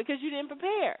you don't, because you didn't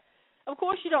prepare. Of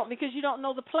course you don't, because you don't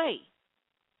know the play.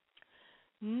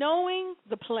 Knowing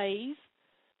the plays,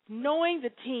 knowing the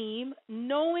team,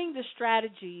 knowing the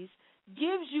strategies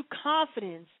gives you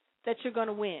confidence that you're going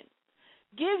to win.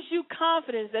 Gives you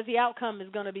confidence that the outcome is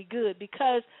going to be good,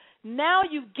 because now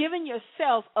you've given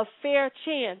yourself a fair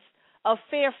chance, a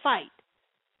fair fight,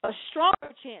 a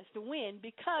stronger chance to win,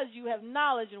 because you have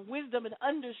knowledge and wisdom and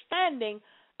understanding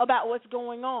about what's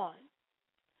going on.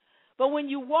 But when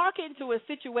you walk into a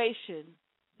situation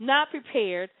not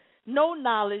prepared, no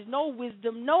knowledge, no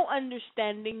wisdom, no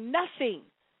understanding, nothing,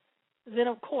 then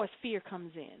of course fear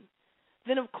comes in.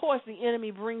 Then of course the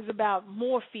enemy brings about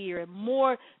more fear and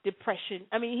more depression.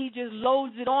 I mean, he just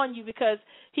loads it on you because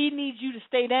he needs you to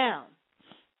stay down.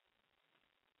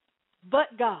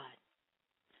 But God,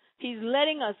 He's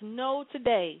letting us know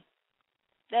today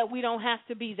that we don't have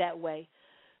to be that way.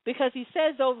 Because He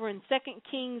says over in 2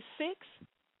 Kings 6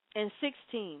 and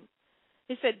 16,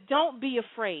 He said, don't be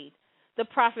afraid. The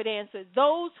prophet answered,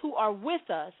 those who are with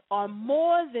us are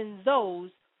more than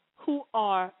those who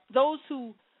are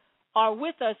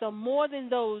with us are more than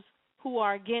those who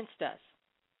are against us.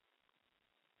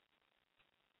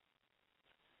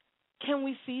 Can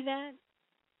we see that?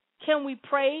 Can we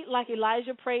pray like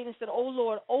Elijah prayed and said, oh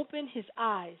Lord, open his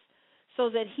eyes so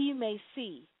that he may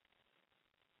see?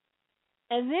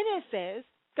 And then it says,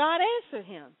 God answered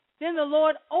him. Then the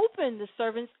Lord opened the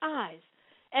servant's eyes,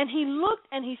 and he looked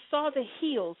and he saw the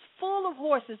hills full of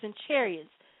horses and chariots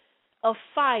of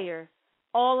fire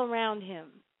all around him.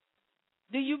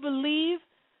 Do you believe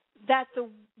that the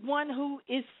one who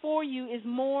is for you is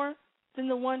more than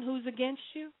the one who's against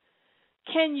you?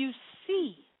 Can you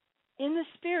see in the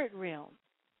spirit realm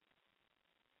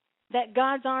that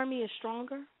God's army is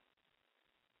stronger?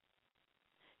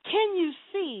 Can you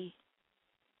see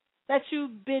that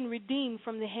you've been redeemed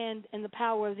from the hand and the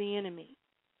power of the enemy?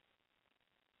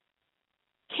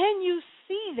 Can you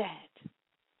see that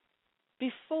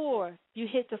before you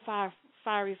hit the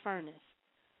fiery furnace?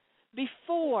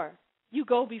 Before you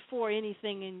go before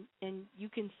anything and you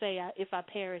can say, if I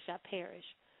perish, I perish.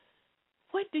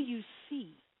 What do you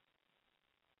see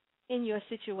in your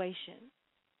situation?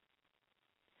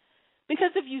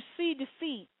 Because if you see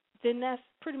defeat, then that's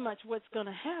pretty much what's going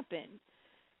to happen.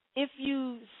 If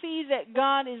you see that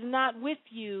God is not with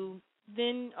you,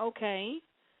 then okay.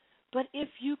 But if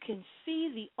you can see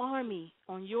the army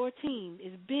on your team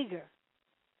is bigger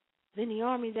than the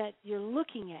army that you're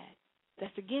looking at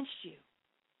that's against you,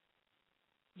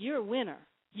 you're a winner.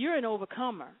 You're an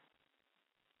overcomer.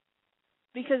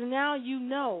 Because now you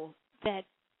know that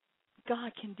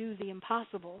God can do the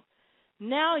impossible.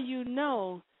 Now you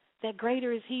know that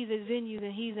greater is He that is in you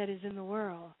than he that is in the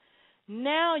world.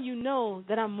 Now you know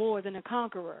that I'm more than a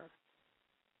conqueror.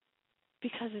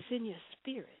 Because it's in your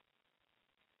spirit.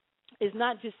 It's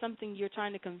not just something you're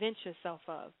trying to convince yourself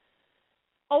of.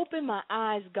 Open my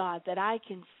eyes, God, that I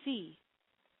can see.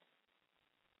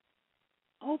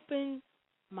 Open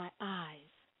my eyes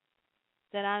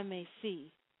that I may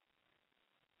see.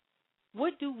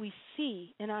 What do we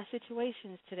see in our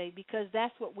situations today? Because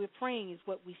that's what we're praying is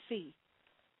what we see.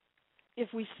 If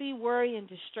we see worry and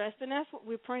distress, then that's what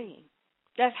we're praying.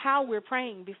 That's how we're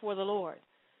praying before the Lord.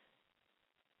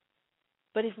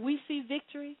 But if we see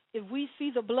victory, if we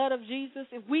see the blood of Jesus,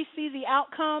 if we see the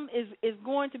outcome is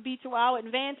going to be to our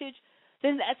advantage,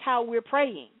 then that's how we're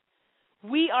praying.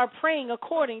 We are praying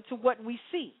according to what we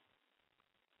see.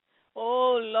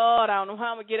 Oh, Lord, I don't know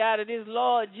how I'm going to get out of this.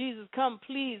 Lord, Jesus, come,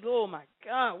 please. Oh, my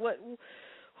God.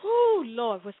 Oh,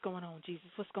 Lord, what's going on, Jesus?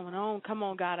 What's going on? Come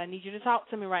on, God, I need you to talk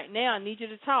to me right now. I need you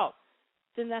to talk.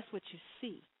 Then that's what you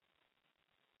see.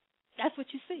 That's what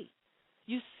you see.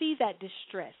 You see that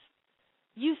distress.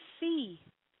 You see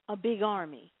a big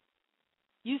army.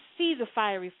 You see the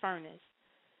fiery furnace.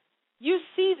 You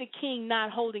see the king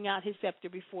not holding out his scepter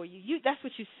before you. That's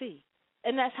what you see.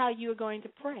 And that's how you're going to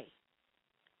pray.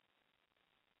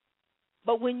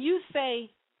 But when you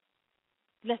say,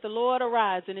 let the Lord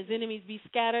arise and his enemies be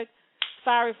scattered,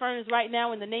 fiery furnace right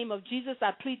now in the name of Jesus,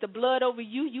 I plead the blood over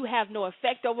you. You have no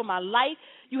effect over my life.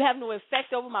 You have no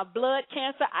effect over my blood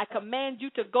cancer. I command you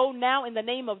to go now in the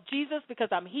name of Jesus because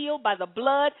I'm healed by the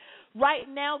blood. Right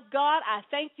now, God, I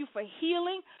thank you for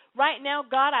healing. Right now,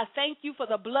 God, I thank you for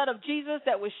the blood of Jesus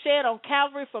that was shed on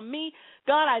Calvary for me.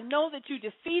 God, I know that you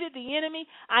defeated the enemy.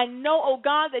 I know, oh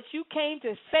God, that you came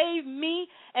to save me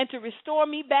and to restore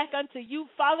me back unto you.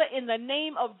 Father, in the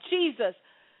name of Jesus,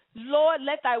 Lord,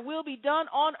 let thy will be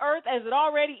done on earth as it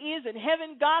already is in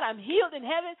heaven. God, I'm healed in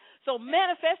heaven, so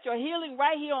manifest your healing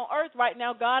right here on earth right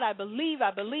now, God. I believe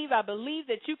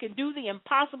that you can do the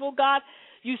impossible, God.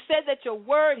 You said that your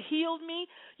word healed me.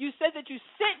 You said that you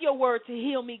sent your word to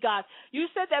heal me, God. You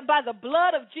said that by the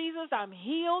blood of Jesus I'm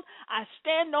healed. I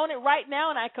stand on it right now,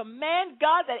 and I command,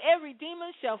 God, that every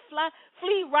demon shall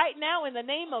flee right now in the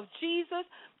name of Jesus.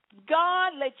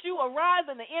 God, let you arise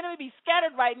and the enemy be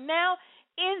scattered right now.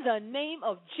 In the name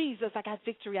of Jesus, I got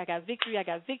victory, I got victory, I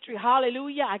got victory.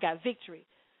 Hallelujah, I got victory.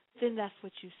 Then that's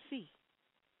what you see.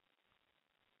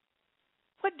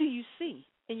 What do you see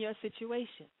in your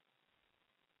situation?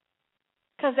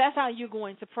 Because that's how you're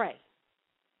going to pray.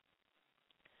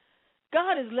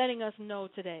 God is letting us know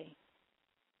today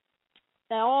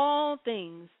that all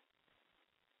things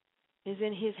is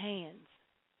in his hands.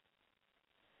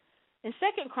 In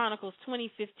 2 Chronicles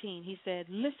 20:15, he said,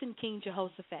 "Listen, King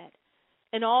Jehoshaphat,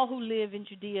 and all who live in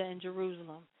Judea and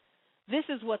Jerusalem. This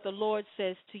is what the Lord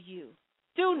says to you.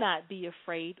 Do not be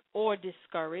afraid or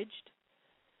discouraged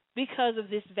because of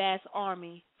this vast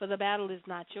army, for the battle is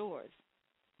not yours,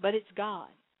 but it's God."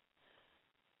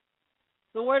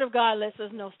 The Word of God lets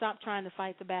us know, stop trying to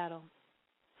fight the battle.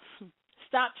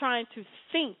 Stop trying to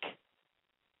think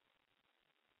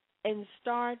and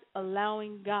start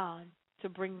allowing God to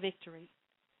bring victory.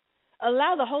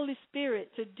 Allow the Holy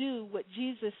Spirit to do what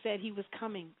Jesus said he was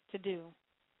coming to do.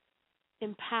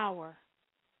 Empower,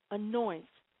 anoint.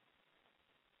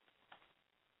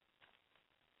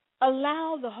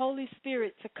 Allow the Holy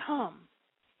Spirit to come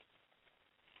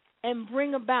and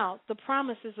bring about the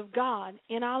promises of God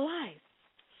in our life.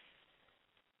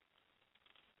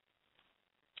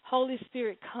 Holy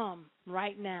Spirit, come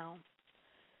right now.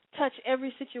 Touch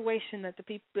every situation that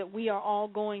we are all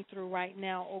going through right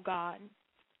now, oh God.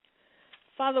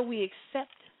 Father, we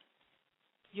accept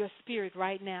your spirit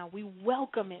right now. We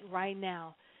welcome it right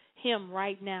now, him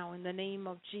right now, in the name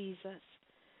of Jesus.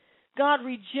 God,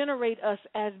 regenerate us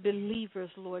as believers,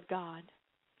 Lord God.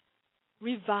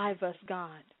 Revive us,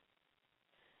 God.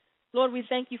 Lord, we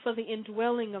thank you for the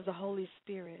indwelling of the Holy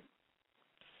Spirit.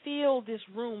 Fill this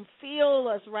room. Fill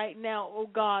us right now, oh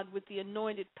God, with the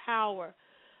anointed power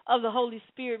of the Holy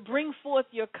Spirit. Bring forth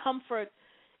your comfort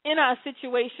in our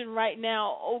situation right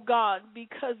now, oh God,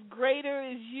 because greater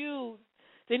is you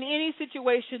than any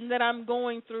situation that I'm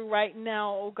going through right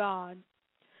now, oh God.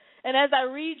 And as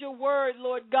I read your word,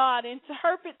 Lord God,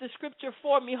 interpret the scripture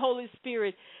for me, Holy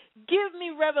Spirit. Give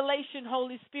me revelation,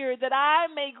 Holy Spirit, that I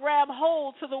may grab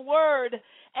hold to the word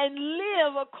and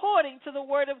live according to the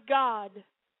word of God.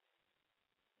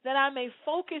 That I may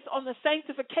focus on the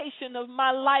sanctification of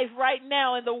my life right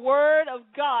now and the word of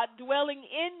God dwelling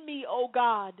in me, oh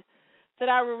God, that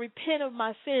I will repent of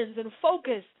my sins and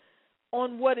focus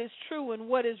on what is true and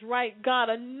what is right. God,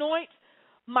 anoint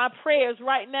my prayers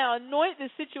right now. Anoint the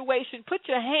situation. Put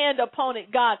your hand upon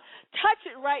it, God. Touch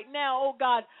it right now, oh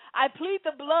God. I plead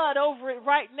the blood over it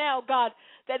right now, God,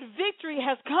 that victory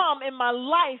has come in my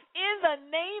life in the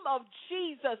name of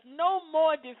Jesus. No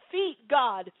more defeat,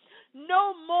 God.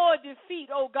 No more defeat,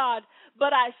 oh God,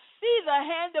 but I see the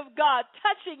hand of God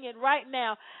touching it right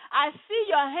now. I see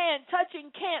your hand touching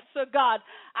cancer, God.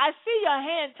 I see your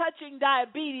hand touching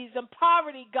diabetes and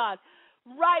poverty, God.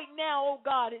 Right now, oh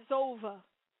God, it's over.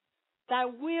 Thy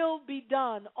will be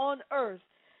done on earth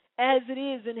as it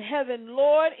is in heaven,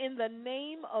 Lord, in the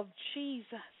name of Jesus.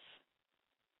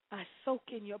 I soak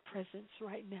in your presence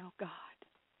right now, God.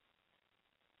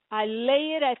 I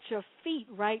lay it at your feet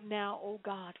right now, oh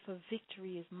God, for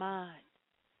victory is mine.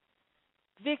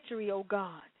 Victory, oh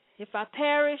God. If I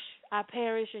perish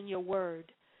in your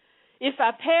word. If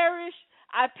I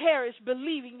perish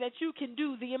believing that you can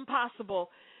do the impossible.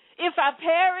 If I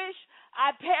perish,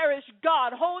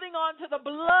 God, holding on to the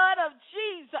blood of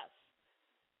Jesus.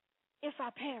 If I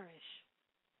perish.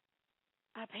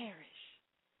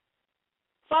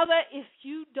 Father, if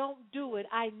you don't do it,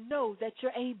 I know that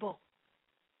you're able.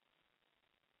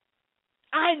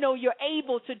 I know you're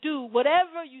able to do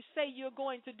whatever you say you're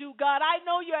going to do, God. I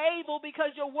know you're able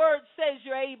because your word says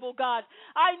you're able, God.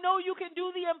 I know you can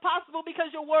do the impossible because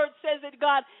your word says it,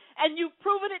 God. And you've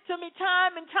proven it to me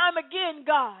time and time again,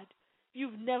 God.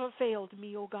 You've never failed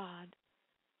me, oh God.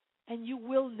 And you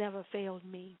will never fail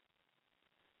me.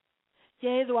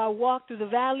 Yea, though I walk through the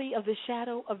valley of the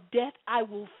shadow of death, I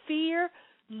will fear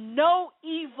no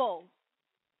evil,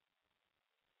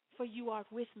 for you are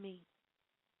with me.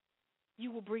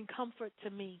 You will bring comfort to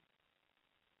me.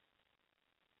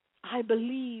 I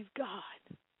believe,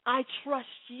 God. I trust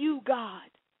you, God.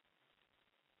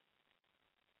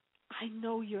 I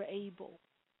know you're able,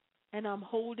 and I'm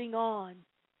holding on.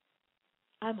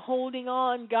 I'm holding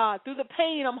on, God. Through the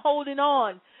pain, I'm holding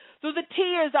on. Through the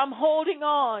tears, I'm holding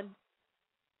on.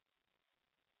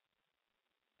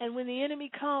 And when the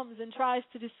enemy comes and tries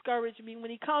to discourage me,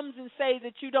 when he comes and says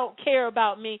that you don't care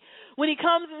about me, when he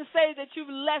comes and says that you've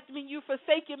left me, you've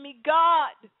forsaken me,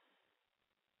 God,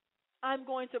 I'm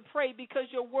going to pray because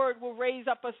your word will raise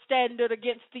up a standard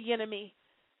against the enemy.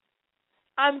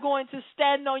 I'm going to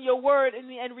stand on your word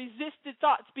and resist the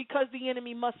thoughts because the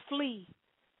enemy must flee.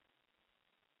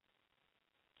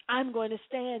 I'm going to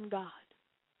stand, God,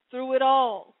 through it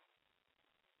all.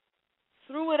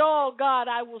 Through it all, God,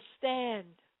 I will stand.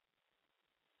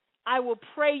 I will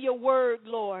pray your word,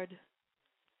 Lord,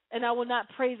 and I will not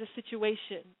pray the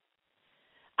situation.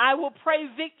 I will pray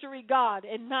victory, God,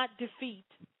 and not defeat.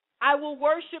 I will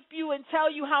worship you and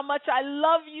tell you how much I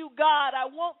love you, God. I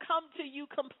won't come to you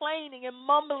complaining and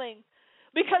mumbling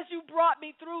because you brought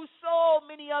me through so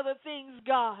many other things,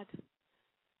 God,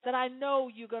 that I know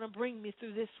you're going to bring me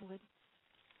through this one.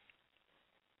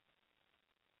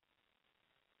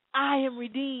 I am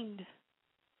redeemed.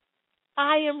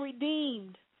 I am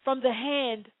redeemed from the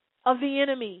hand of the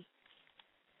enemy.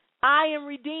 I am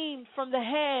redeemed from the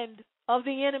hand of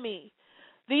the enemy.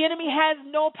 The enemy has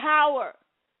no power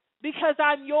because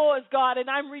I'm yours, God,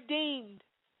 and I'm redeemed.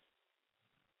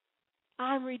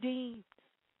 I'm redeemed.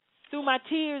 Through my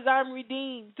tears, I'm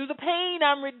redeemed. Through the pain,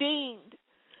 I'm redeemed.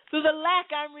 Through the lack,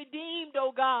 I'm redeemed,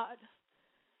 oh God.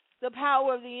 The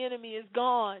power of the enemy is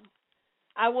gone.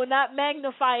 I will not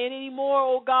magnify it anymore,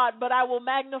 oh God, but I will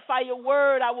magnify your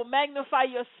word. I will magnify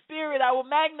your spirit. I will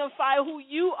magnify who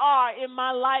you are in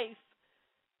my life.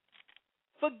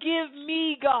 Forgive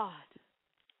me, God,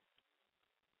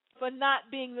 for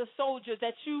not being the soldier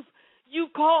that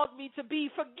you've called me to be.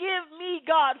 Forgive me,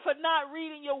 God, for not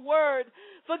reading your word.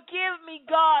 Forgive me,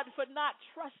 God, for not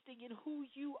trusting in who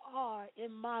you are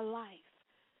in my life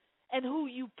and who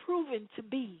you've proven to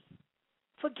be.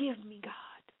 Forgive me, God.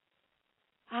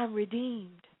 I'm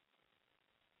redeemed.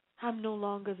 I'm no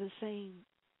longer the same.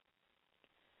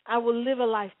 I will live a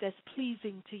life that's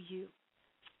pleasing to you.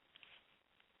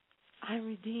 I'm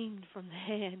redeemed from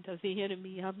the hand of the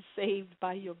enemy. I'm saved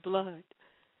by your blood.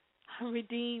 I'm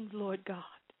redeemed, Lord God.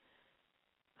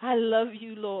 I love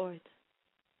you, Lord.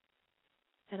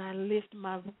 And I lift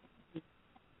my voice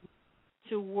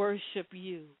to worship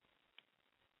you.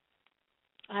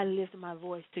 I lift my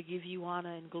voice to give you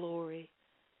honor and glory.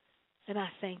 And I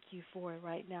thank you for it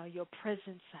right now. Your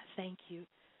presence, I thank you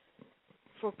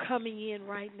for coming in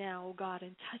right now, oh God,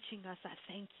 and touching us. I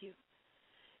thank you.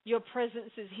 Your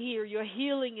presence is here. Your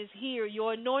healing is here.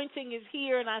 Your anointing is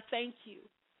here, and I thank you.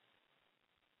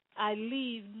 I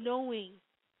leave knowing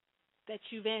that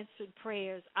you've answered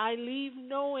prayers. I leave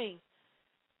knowing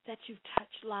that you've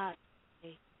touched lives.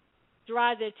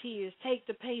 Dry their tears. Take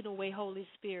the pain away, Holy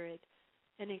Spirit,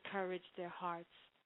 and encourage their hearts.